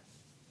mean...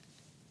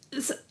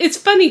 It's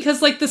funny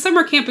because, like, the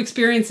summer camp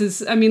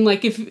experiences, I mean,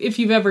 like, if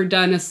you've ever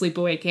done a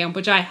sleepaway camp,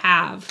 which I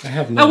have. I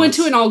have not. I went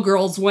to an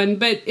all-girls one,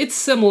 but it's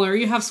similar.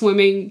 You have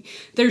swimming,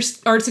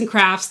 there's arts and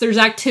crafts, there's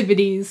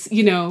activities,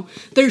 you know,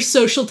 there's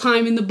social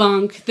time in the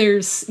bunk,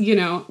 there's, you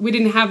know, we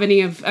didn't have any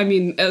of, I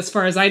mean, as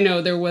far as I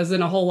know, there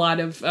wasn't a whole lot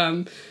of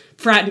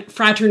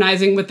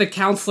fraternizing with the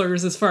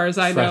counselors, as far as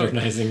I know.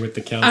 Fraternizing with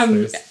the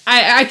counselors.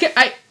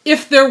 I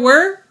if there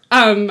were...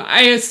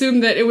 I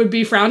assume that it would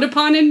be frowned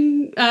upon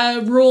in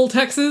rural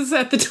Texas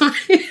at the time.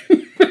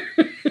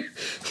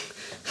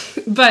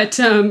 But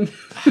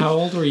how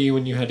old were you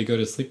when you had to go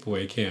to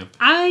sleepaway camp?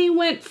 I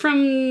went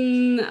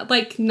from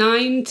like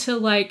 9 to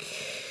like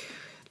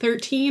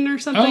 13 or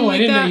something like that. Oh, I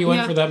didn't know you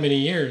went for that many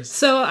years.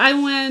 So I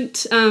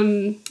went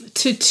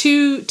to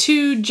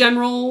two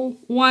general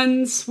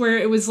ones where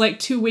it was like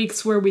 2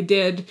 weeks where we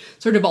did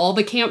sort of all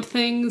the camp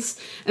things.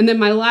 And then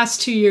my last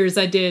 2 years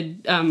I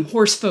did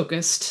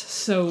horse-focused.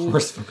 So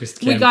horse-focused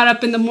camp. We got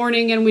up in the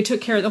morning and we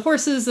took care of the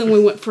horses and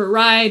we went for a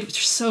ride, which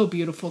was so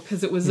beautiful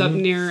because it was up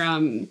near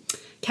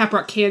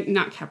Peladuro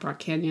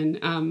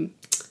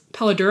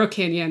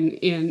Canyon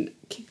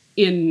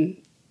in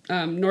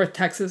North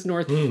Texas,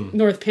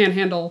 North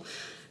Panhandle.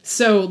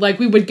 So, like,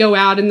 we would go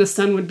out and the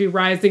sun would be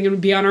rising and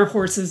we'd be on our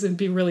horses and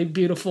be really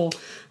beautiful.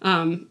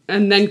 And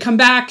then come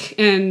back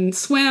and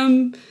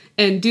swim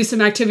and do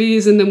some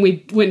activities. And then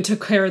we went and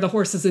took care of the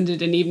horses and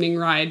did an evening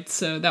ride.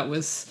 So that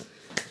was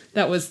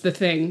the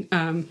thing.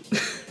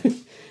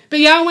 But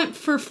yeah, I went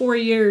for 4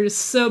 years.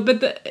 So,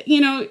 but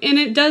and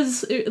it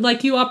does,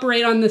 like, you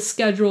operate on this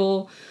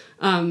schedule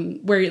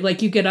where,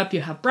 like, you get up,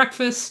 you have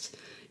breakfast,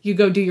 you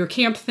go do your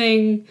camp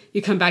thing,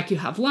 you come back, you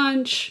have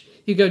lunch,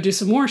 you go do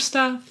some more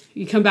stuff,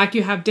 you come back,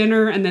 you have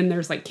dinner, and then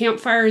there's like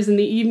campfires in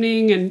the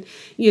evening and,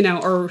 you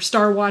know, or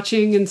star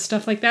watching and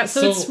stuff like that.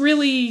 So it's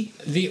really...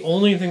 The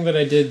only thing that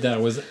I did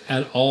that was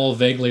at all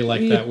vaguely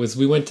like that was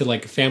we went to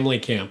like family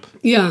camp.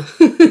 Yeah.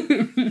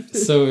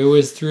 So it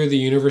was through the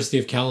University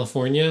of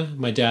California.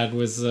 My dad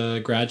was a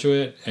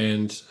graduate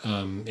and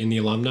in the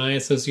Alumni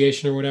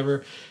Association or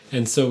whatever.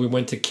 And so we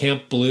went to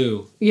Camp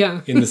Blue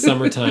in the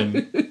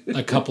summertime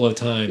a couple of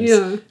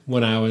times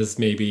when I was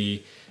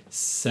maybe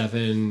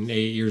 7, 8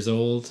 years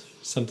old,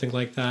 something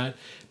like that.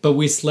 But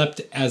we slept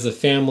as a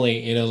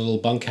family in a little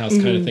bunkhouse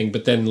kind of thing.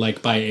 But then,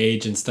 like, by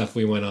age and stuff,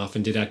 we went off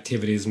and did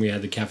activities, and we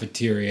had the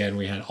cafeteria, and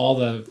we had all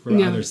the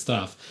other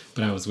stuff.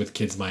 But I was with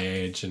kids my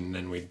age, and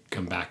then we'd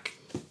come back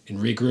and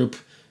regroup,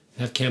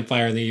 have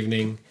campfire in the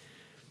evening.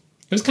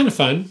 It was kind of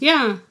fun.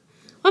 Yeah.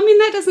 I mean,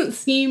 that doesn't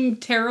seem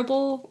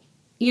terrible.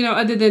 You know,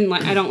 other than,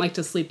 like, I don't like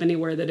to sleep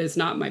anywhere that is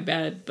not my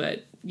bed,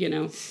 but, you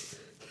know.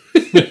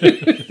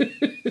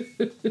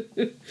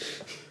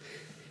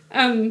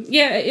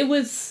 Yeah, it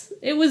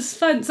was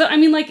fun. So, I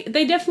mean, like,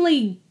 they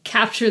definitely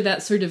capture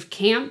that sort of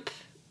camp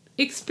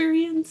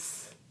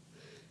experience.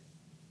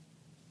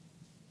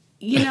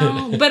 You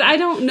know, but I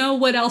don't know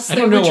what else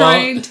they were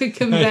trying to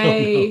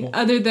convey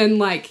other than,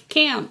 like,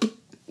 camp,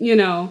 you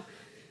know,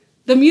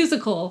 the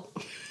musical.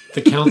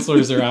 The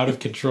counselors are out of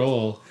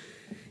control.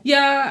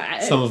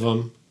 Yeah. Some of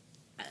them.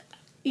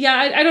 Yeah,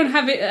 I don't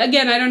have it.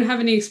 Again, I don't have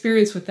any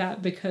experience with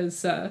that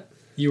because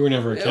you were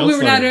never a counselor. We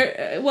were not.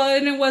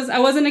 I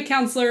wasn't a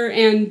counselor,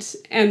 and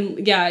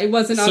yeah, it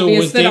wasn't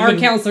obvious that our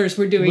counselors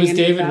were doing. Was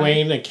David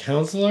Wayne a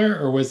counselor,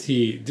 or was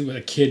he a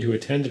kid who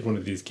attended one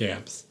of these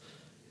camps?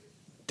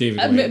 David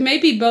Wayne.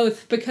 Maybe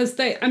both, because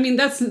I mean,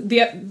 that's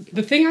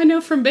the thing I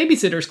know from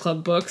Babysitters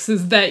Club books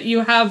is that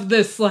you have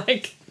this,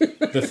 like...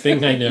 The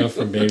thing I know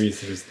from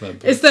Babysitters Club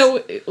books. Is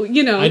that,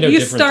 you know you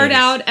start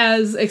out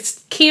as a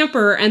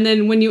camper, and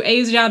then when you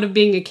age out of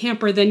being a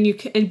camper, then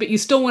but you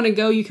still want to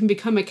go, you can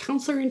become a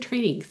counselor in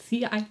training,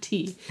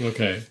 CIT.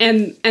 Okay.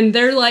 And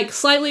they're like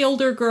slightly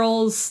older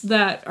girls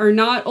that are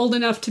not old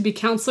enough to be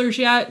counselors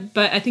yet,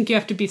 but I think you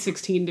have to be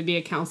 16 to be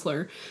a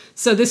counselor.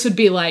 So this would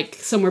be like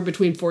somewhere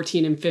between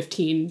 14 and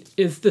 15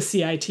 is the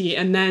CIT.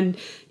 And then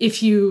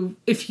if you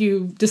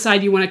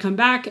decide you want to come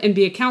back and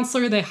be a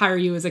counselor, they hire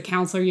you as a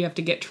counselor. You have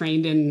to get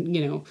trained in,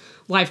 you know,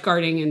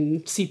 lifeguarding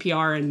and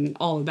CPR and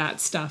all of that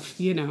stuff,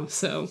 you know.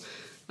 So,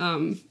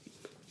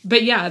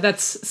 but yeah,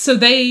 so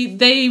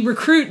they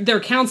recruit their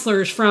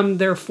counselors from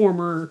their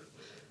former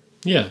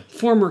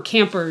former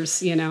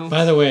campers, you know.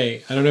 By the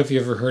way, I don't know if you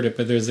ever heard it,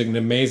 but there's an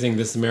amazing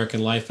This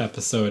American Life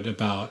episode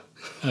about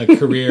a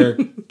career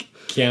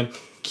camp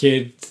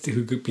kid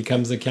who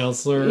becomes a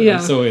counselor. Yeah.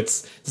 And so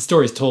the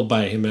story's told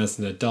by him as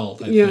an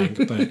adult, I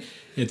think, but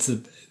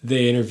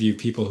they interview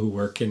people who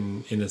work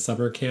in a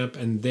summer camp,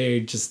 and they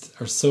just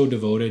are so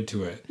devoted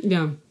to it.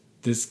 Yeah.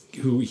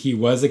 He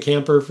was a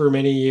camper for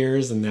many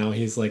years, and now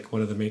he's like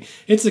one of the main.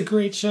 It's a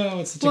great show.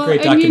 It's such a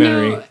great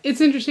documentary. You know, it's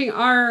interesting.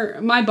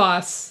 My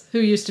boss, who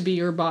used to be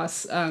your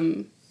boss,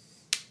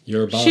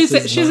 your boss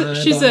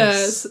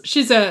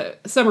she's a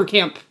summer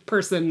camp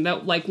person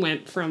that like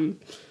went from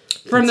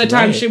the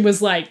time she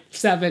was like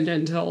 7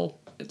 until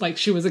like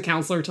she was a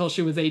counselor till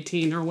she was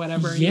 18 or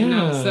whatever. Yeah, you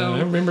know? So I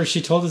remember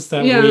she told us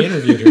that when we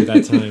interviewed her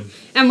that time.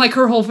 And like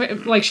her whole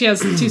like she has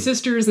 2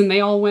 sisters, and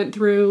they all went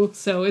through.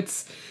 So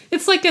it's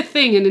like a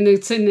thing, and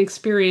it's an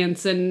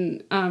experience,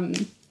 and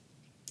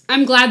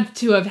I'm glad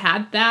to have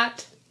had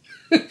that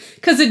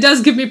because it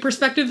does give me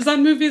perspectives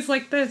on movies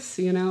like this,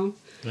 you know.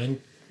 I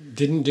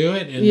didn't do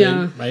it,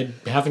 and I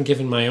haven't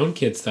given my own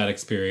kids that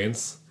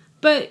experience.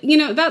 But, you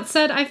know, that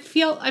said, I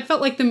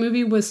felt like the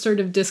movie was sort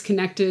of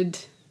disconnected,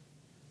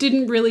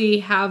 didn't really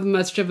have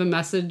much of a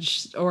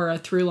message or a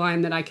through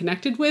line that I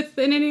connected with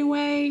in any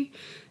way.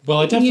 Well,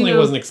 I definitely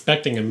wasn't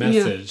expecting a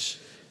message.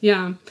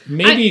 Yeah.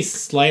 Maybe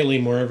slightly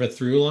more of a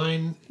through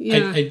line.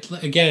 Yeah. I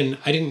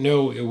didn't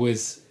know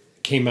it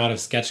came out of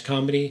sketch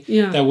comedy.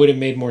 Yeah. That would have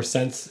made more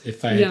sense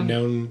if I had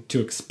known to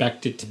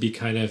expect it to be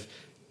kind of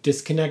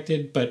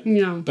disconnected, but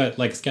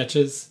like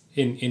sketches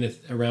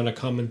around a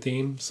common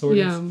theme, sort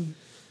of.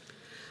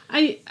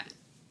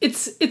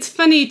 It's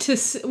funny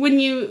when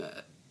you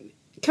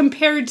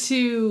compared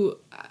to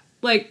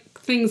like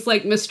things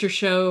like Mr.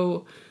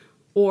 Show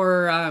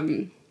or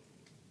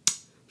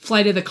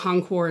Flight of the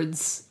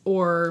Conchords,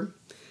 or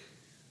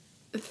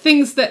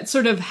things that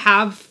sort of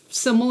have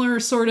similar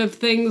sort of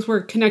things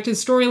where connected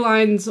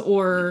storylines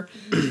or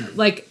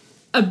like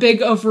a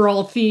big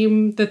overall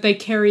theme that they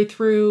carry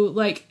through.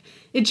 Like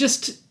it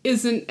just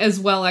isn't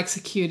as well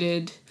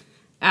executed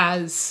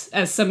as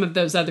some of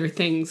those other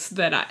things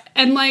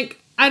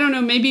I don't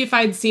know, maybe if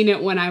I'd seen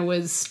it when I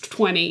was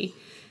 20,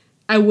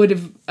 I would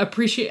have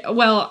appreciated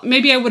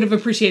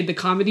the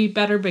comedy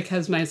better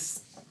because my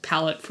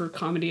palette for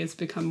comedy has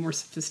become more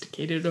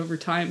sophisticated over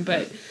time,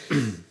 but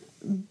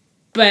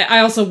I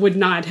also would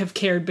not have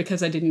cared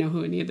because I didn't know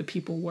who any of the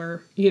people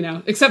were, you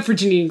know, except for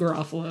Janeane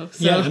Garofalo.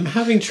 So. Yeah, I'm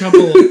having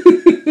trouble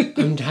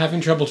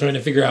trying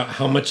to figure out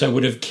how much I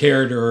would have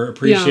cared or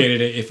appreciated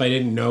it if I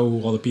didn't know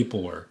who all the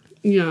people were.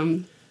 Yeah.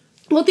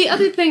 Well, the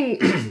other thing,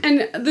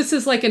 and this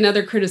is like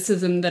another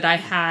criticism that I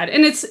had,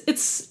 and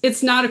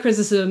it's not a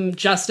criticism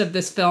just of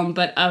this film,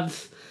 but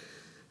of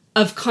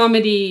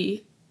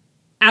comedy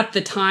at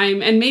the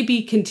time, and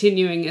maybe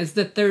continuing, is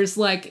that there's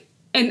like,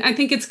 and I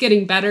think it's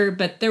getting better,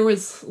 but there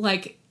was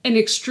like an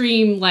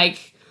extreme,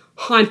 like,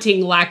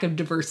 haunting lack of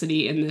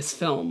diversity in this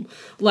film.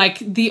 Like,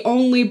 the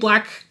only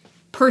black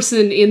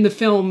person in the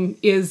film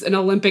is an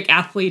Olympic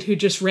athlete who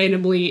just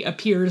randomly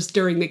appears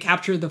during the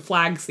capture the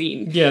flag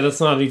scene. Yeah, that's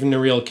not even a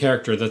real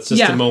character. That's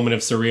just a moment of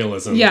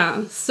surrealism.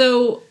 Yeah.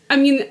 So, I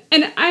mean,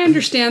 and I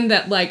understand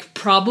that, like,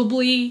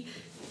 probably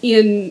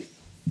in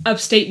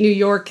upstate New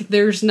York,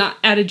 there's not,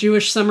 at a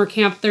Jewish summer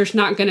camp, there's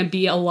not going to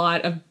be a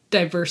lot of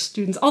diverse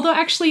students. Although,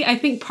 actually, I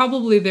think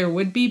probably there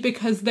would be,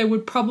 because there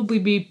would probably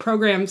be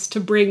programs to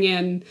bring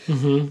in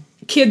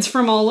kids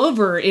from all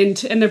over, and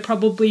there'd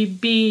probably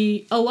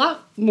be a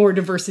lot more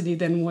diversity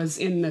than was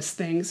in this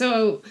thing.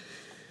 So,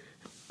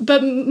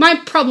 but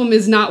my problem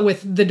is not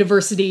with the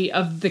diversity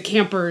of the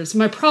campers.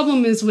 My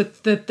problem is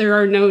with that there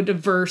are no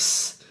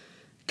diverse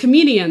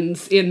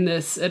comedians in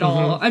this at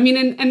all. I mean,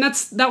 and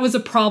that was a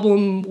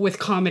problem with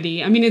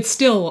comedy. I mean, it's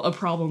still a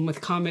problem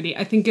with comedy.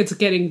 I think it's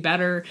getting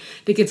better.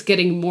 I think it's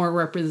getting more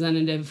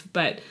representative,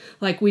 but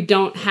like, we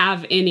don't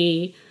have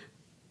any,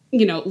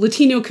 you know,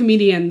 Latino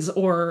comedians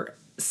or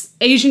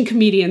Asian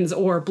comedians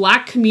or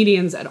black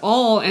comedians at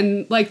all.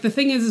 And like, the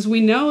thing is we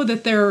know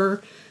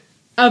that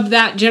of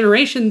that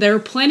generation, there are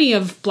plenty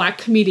of black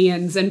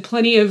comedians and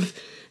plenty of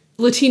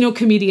Latino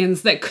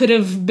comedians that could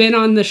have been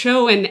on the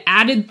show and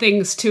added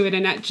things to it.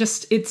 And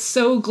it's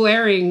so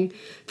glaring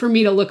for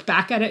me to look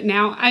back at it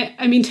now.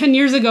 I mean, 10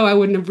 years ago, I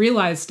wouldn't have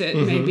realized it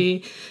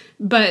maybe,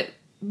 but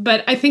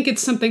I think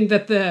it's something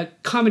that the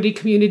comedy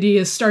community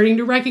is starting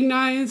to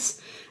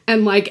recognize.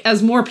 And like,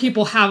 as more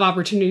people have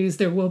opportunities,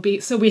 there will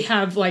be. So we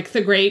have like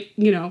the great,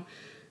 you know,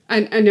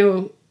 I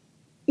know,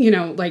 you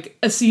know, like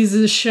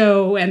Aziz's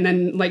show, and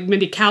then like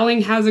Mindy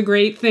Kaling has a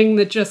great thing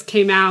that just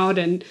came out.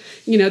 And,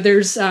 you know,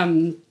 there's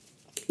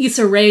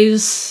Issa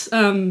Rae's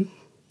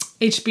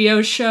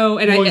HBO show.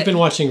 And we've been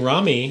watching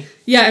Rami.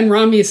 Yeah, and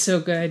Rami is so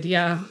good.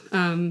 Yeah.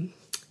 And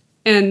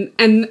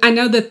I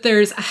know that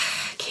there's, I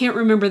can't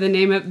remember the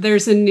name of,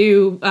 there's a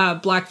new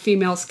black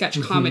female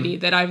sketch comedy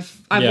that I've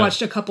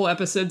watched a couple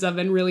episodes of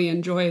and really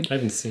enjoyed. I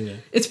haven't seen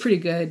it. It's pretty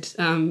good.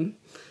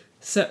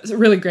 So it's a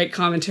really great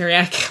commentary.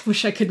 I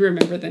wish I could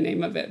remember the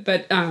name of it.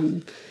 But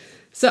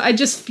so I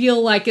just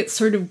feel like it's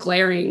sort of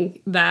glaring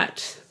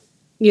that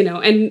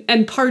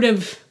and part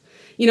of,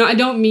 I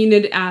don't mean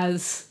it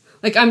as,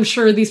 like, I'm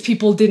sure these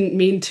people didn't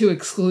mean to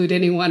exclude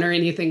anyone or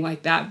anything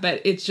like that,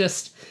 but it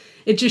just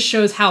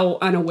shows how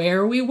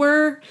unaware we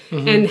were,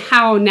 and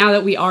how now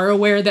that we are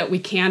aware that we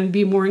can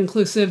be more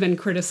inclusive and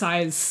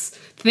criticize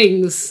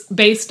things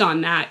based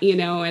on that,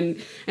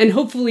 and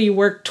hopefully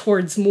work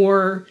towards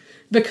more,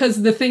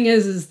 because the thing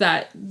is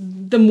that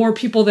the more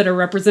people that are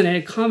represented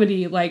in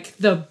comedy, like,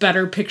 the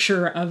better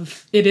picture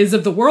of it is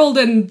of the world,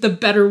 and the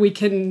better we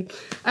can,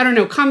 I don't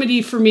know,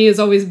 comedy for me has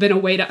always been a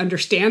way to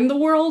understand the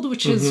world,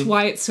 which is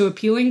why it's so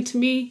appealing to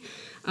me.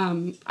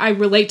 I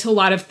relate to a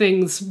lot of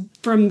things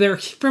from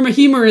a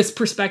humorous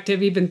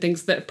perspective, even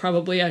things that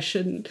probably I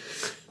shouldn't,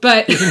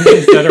 but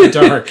things that are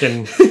dark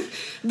and.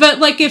 But,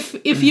 like, if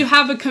you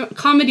have a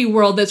comedy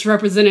world that's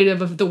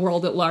representative of the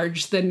world at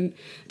large, then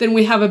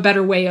we have a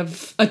better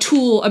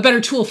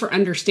tool for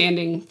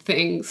understanding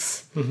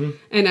things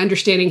and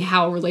understanding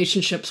how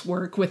relationships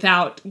work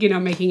without,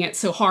 making it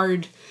so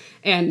hard.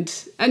 And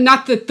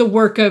not that the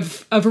work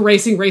of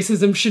erasing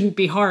racism shouldn't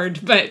be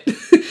hard, but,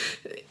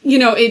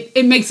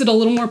 it makes it a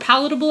little more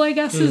palatable, I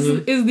guess,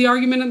 is the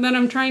argument that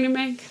I'm trying to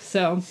make.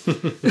 So...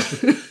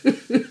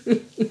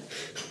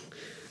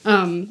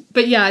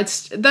 but yeah,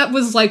 that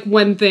was like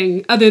one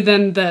thing, other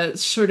than the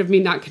sort of me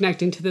not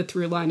connecting to the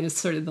through line, is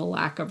sort of the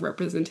lack of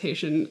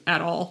representation at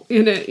all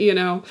in it,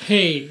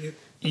 Hey,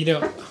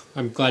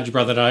 I'm glad you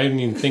brought that up. I didn't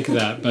even think of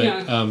that,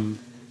 but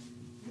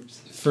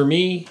for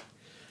me,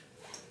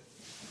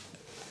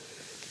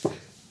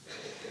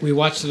 we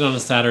watched it on a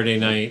Saturday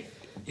night.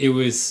 It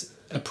was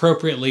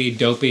appropriately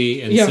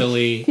dopey and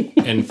silly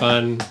and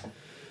fun.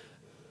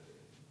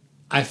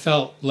 I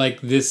felt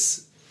like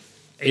this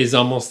is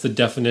almost the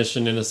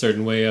definition in a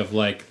certain way of,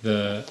 like,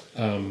 the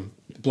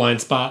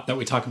blind spot that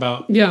we talk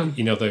about. Yeah.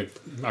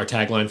 Our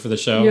tagline for the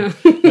show. Yeah.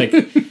 Like,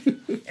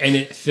 and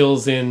it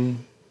fills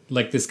in,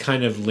 like, this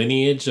kind of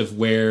lineage of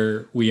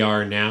where we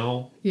are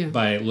now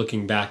by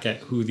looking back at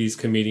who these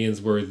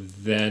comedians were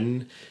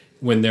then,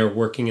 when they're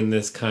working in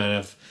this kind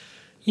of,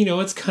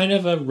 it's kind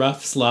of a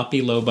rough,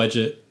 sloppy, low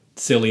budget,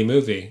 silly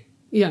movie.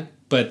 Yeah.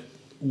 But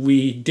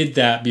we did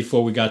that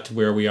before we got to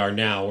where we are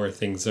now, where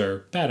things are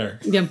better.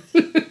 Yeah.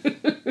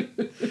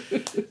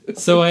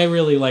 So I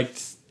really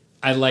liked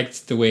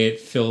the way it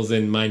fills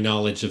in my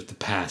knowledge of the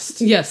past.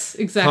 Yes,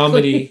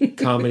 exactly.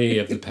 Comedy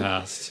of the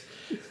past.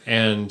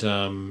 And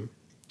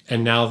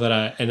now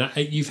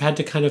that you've had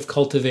to kind of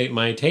cultivate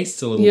my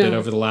tastes a little bit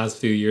over the last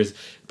few years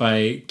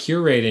by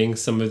curating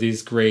some of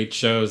these great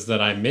shows that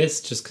I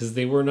missed just because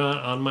they were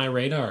not on my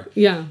radar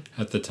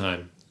at the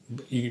time.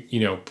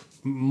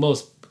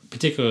 Most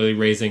particularly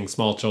raising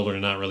small children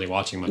and not really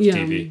watching much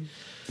TV.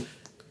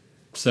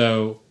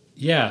 So,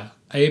 yeah,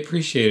 I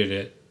appreciated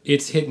it.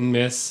 It's hit and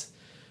miss.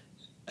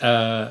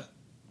 But,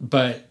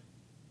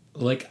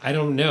 like, I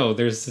don't know.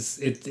 There's this,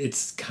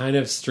 it's kind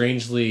of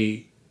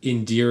strangely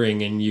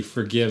endearing, and you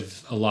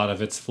forgive a lot of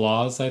its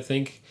flaws, I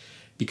think,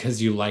 because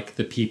you like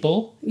the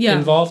people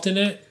involved in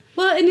it.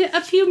 Well, and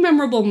a few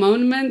memorable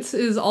moments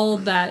is all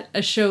that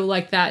a show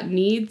like that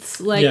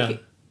needs.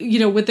 Like,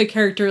 with the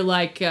character,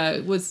 like,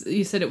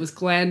 you said it was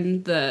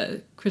Glenn,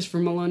 the Christopher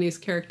Maloney's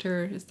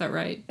character. Is that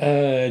right?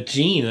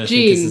 Gene, I think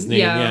is his name.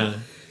 Yeah.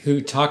 Who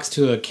talks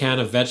to a can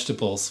of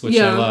vegetables, which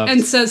I love.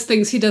 And says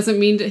things he doesn't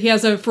mean to. He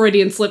has a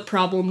Freudian slip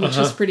problem, which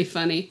is pretty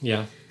funny.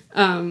 Yeah.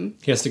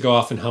 He has to go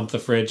off and hump the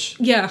fridge.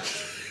 Yeah.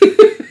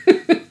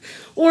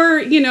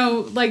 Or,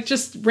 like,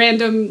 just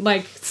random,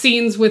 like,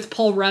 scenes with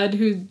Paul Rudd,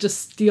 who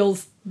just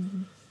steals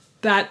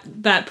that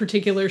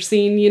particular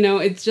scene.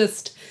 It's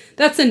just,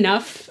 that's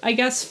enough, I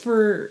guess,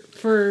 for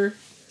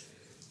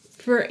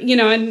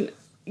and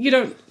you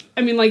don't,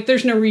 I mean, like,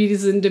 there's no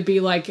reason to be,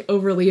 like,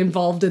 overly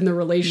involved in the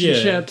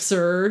relationships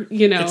or,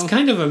 It's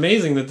kind of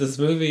amazing that this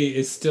movie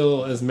is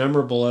still as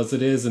memorable as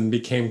it is and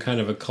became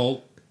kind of a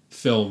cult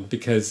film,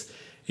 because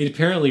it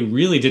apparently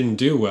really didn't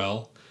do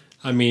well.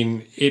 I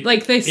mean,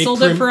 they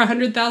sold it for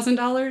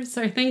 $100,000,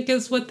 I think,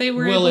 is what they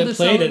were able to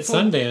sell it for.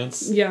 Well, it played at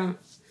Sundance. Yeah.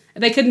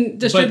 They couldn't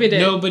distribute it.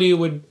 Nobody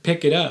would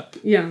pick it up.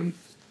 Yeah.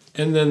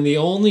 And then the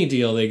only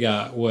deal they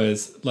got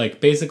was, like,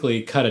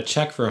 basically cut a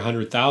check for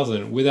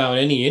 $100,000 without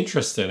any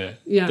interest in it.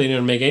 Yeah. They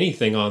didn't make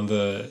anything on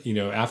the,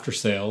 after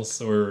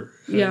sales, or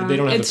they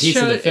don't have a piece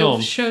of the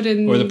film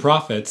or the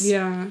profits.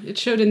 Yeah. It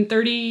showed in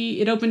 30,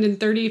 it opened in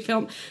 30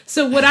 film.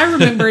 So what I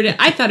remembered,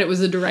 I thought it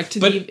was a direct to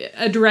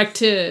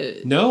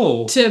DVD.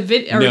 No,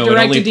 it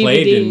only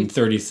played in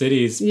 30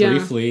 cities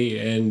briefly,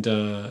 and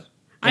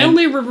I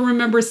only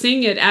remember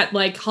seeing it at,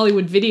 like,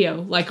 Hollywood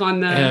Video, like, on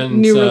the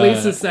new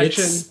releases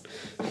section.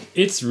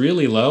 It's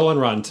really low on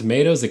Rotten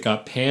Tomatoes. It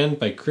got panned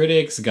by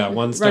critics. It got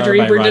 1 star Roger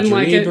by Ebert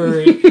Roger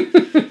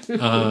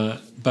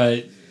Ebert.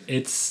 But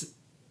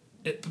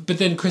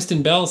then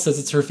Kristen Bell says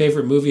it's her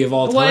favorite movie of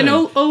all time. Well, I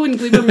know Owen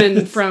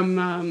Gleiberman from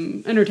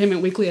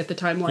Entertainment Weekly at the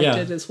time liked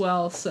it as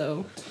well.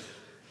 So,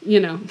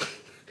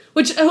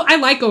 which I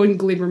like Owen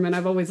Gleiberman.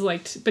 I've always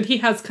liked, but he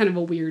has kind of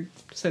a weird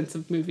sense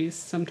of movies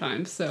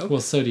sometimes. So, well,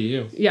 so do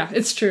you. Yeah,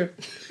 it's true.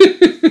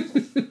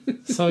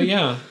 So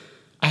yeah.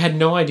 I had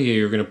no idea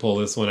you were going to pull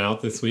this one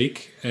out this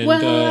week. And,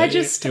 I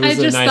just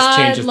thought,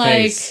 change of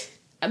pace.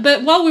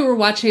 But while we were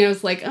watching, I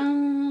was like,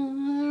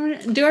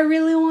 do I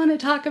really want to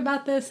talk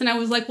about this? And I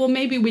was like, well,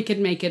 maybe we could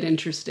make it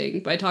interesting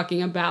by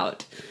talking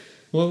about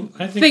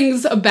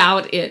things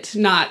about it,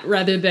 not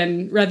rather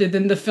than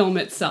the film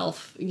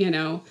itself, you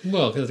know.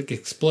 Well, because it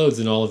explodes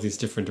in all of these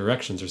different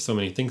directions. There's so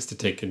many things to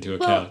take into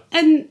account.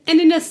 And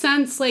in a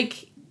sense,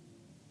 like,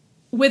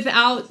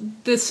 without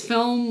this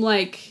film,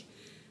 like,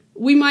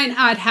 we might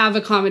not have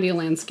a comedy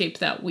landscape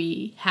that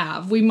we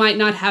have. We might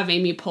not have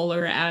Amy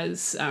Poehler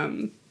as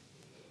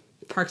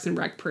Parks and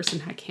Rec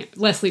person.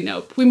 Leslie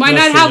Knope. We might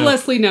not have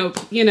Leslie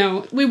Knope. You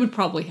know, we would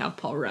probably have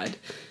Paul Rudd.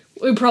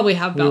 We would probably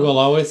have Bella. We will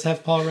always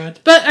have Paul Rudd.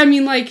 But I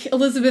mean, like,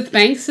 Elizabeth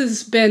Banks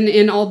has been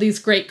in all these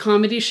great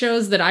comedy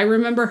shows that I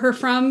remember her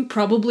from.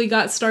 Probably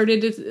got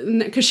started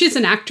because she's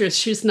an actress.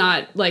 She's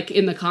not like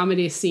in the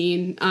comedy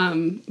scene.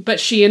 But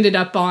she ended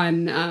up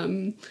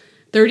on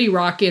 30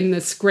 Rock in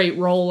this great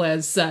role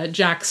as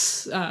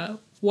Jack's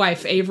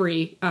wife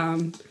Avery,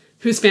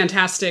 who's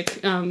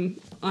fantastic.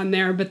 On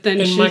there, but then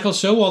Michael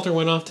Showalter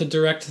went off to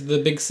direct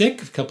The Big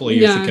Sick a couple of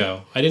years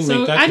ago. I didn't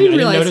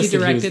realize he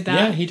directed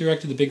that. Yeah, he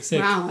directed The Big Sick.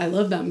 Wow, I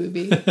love that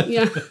movie.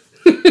 Yeah,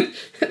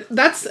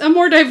 that's a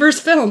more diverse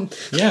film.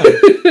 Yeah.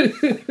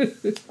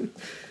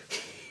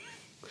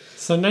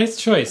 So nice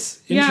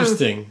choice.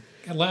 Interesting.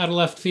 Yeah. Out of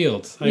left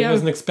field. I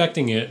wasn't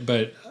expecting it,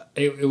 but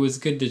it was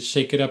good to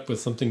shake it up with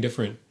something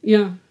different.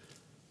 Yeah.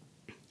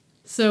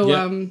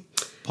 So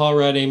Paul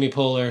Rudd, Amy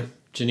Poehler,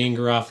 Janeane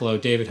Garofalo,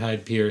 David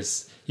Hyde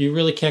Pierce. You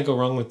really can't go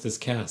wrong with this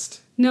cast.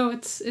 No,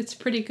 it's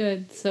pretty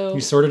good. So you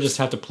sort of just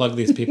have to plug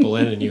these people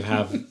in and you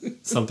have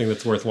something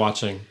that's worth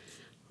watching.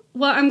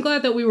 Well, I'm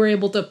glad that we were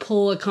able to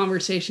pull a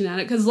conversation at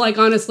it. Because, like,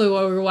 honestly,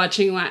 while we were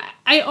watching,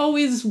 I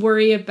always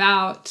worry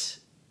about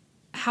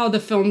how the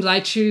films I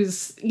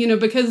choose, you know,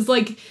 because,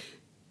 like,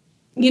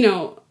 you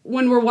know,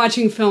 when we're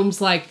watching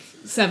films like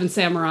Seven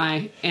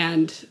Samurai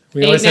and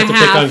we always have to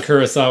pick on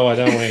Kurosawa,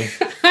 don't we?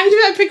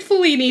 I pick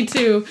Fellini,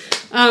 too.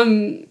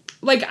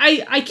 Like,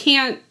 I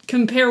can't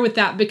compare with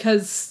that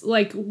because,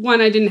 like, one,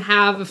 I didn't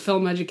have a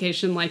film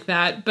education like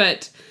that,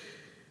 but,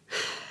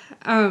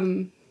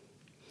 I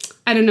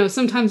don't know,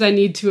 sometimes I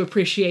need to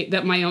appreciate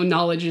that my own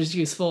knowledge is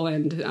useful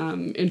and,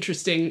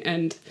 interesting,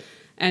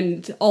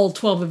 and all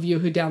 12 of you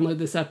who download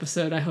this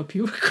episode, I hope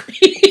you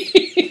agree.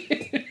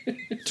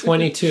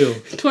 22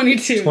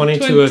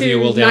 of you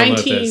will download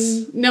 19,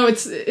 this. No,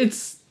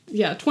 it's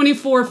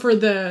 24 for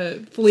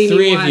the Fellini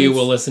 3 ones. of you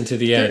will listen to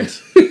the end.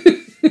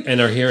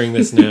 And are hearing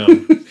this now.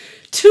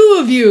 2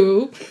 of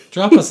you.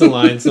 Drop us a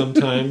line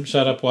sometime.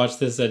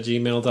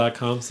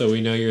 shutupwatchthis@gmail.com so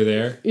we know you're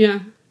there.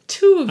 Yeah.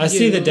 2 of you. I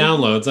see the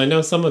downloads. I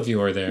know some of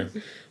you are there.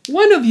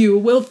 1 of you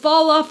will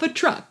fall off a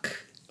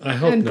truck. I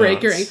hope and not.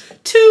 break your ankle.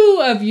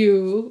 2 of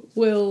you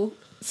will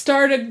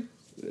start a...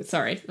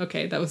 Sorry.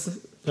 Okay, that was...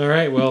 All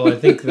right. Well, I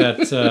think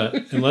that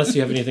unless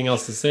you have anything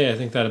else to say, I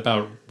think that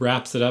about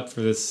wraps it up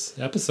for this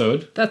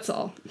episode. That's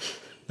all.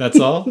 That's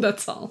all?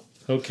 That's all.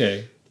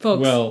 Okay.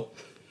 Folks. Well...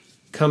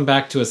 Come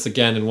back to us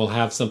again and we'll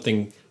have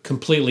something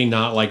completely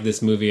not like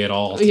this movie at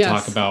all to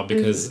talk about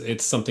because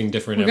it's something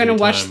different every time. We're going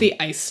to watch The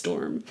Ice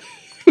Storm.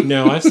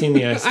 No, I've seen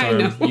The Ice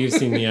Storm. You've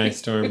seen The Ice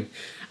Storm.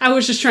 I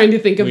was just trying to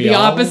think of the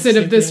opposite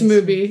of this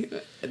movie.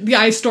 The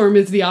Ice Storm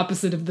is the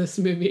opposite of this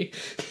movie.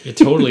 It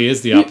totally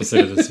is the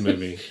opposite of this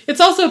movie. It's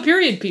also a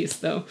period piece,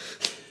 though.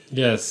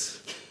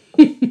 Yes.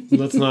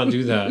 Let's not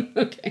do that.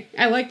 Okay.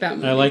 I like that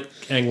movie. I like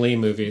Ang Lee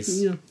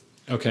movies. Yeah.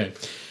 Okay.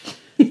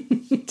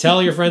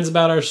 Tell your friends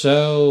about our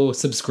show.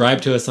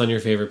 Subscribe to us on your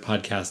favorite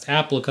podcast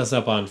app. Look us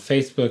up on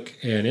Facebook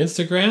and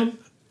Instagram.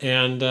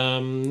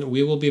 And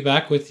we will be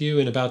back with you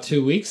in about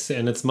 2 weeks.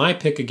 And it's my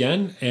pick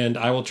again. And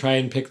I will try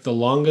and pick the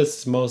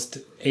longest, most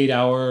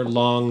 8-hour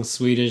long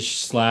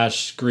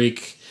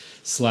Swedish/Greek/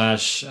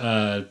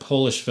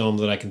 Polish film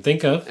that I can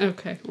think of.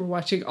 Okay. We're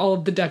watching all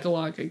of the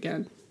Decalogue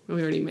again.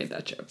 We already made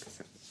that joke.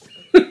 So.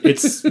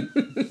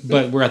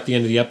 But we're at the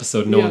end of the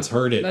episode. No one's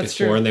heard it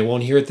before, true. And they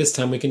won't hear it this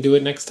time. We can do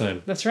it next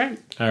time. That's right.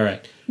 All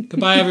right.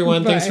 Goodbye,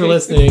 everyone. Bye. Thanks for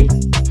listening.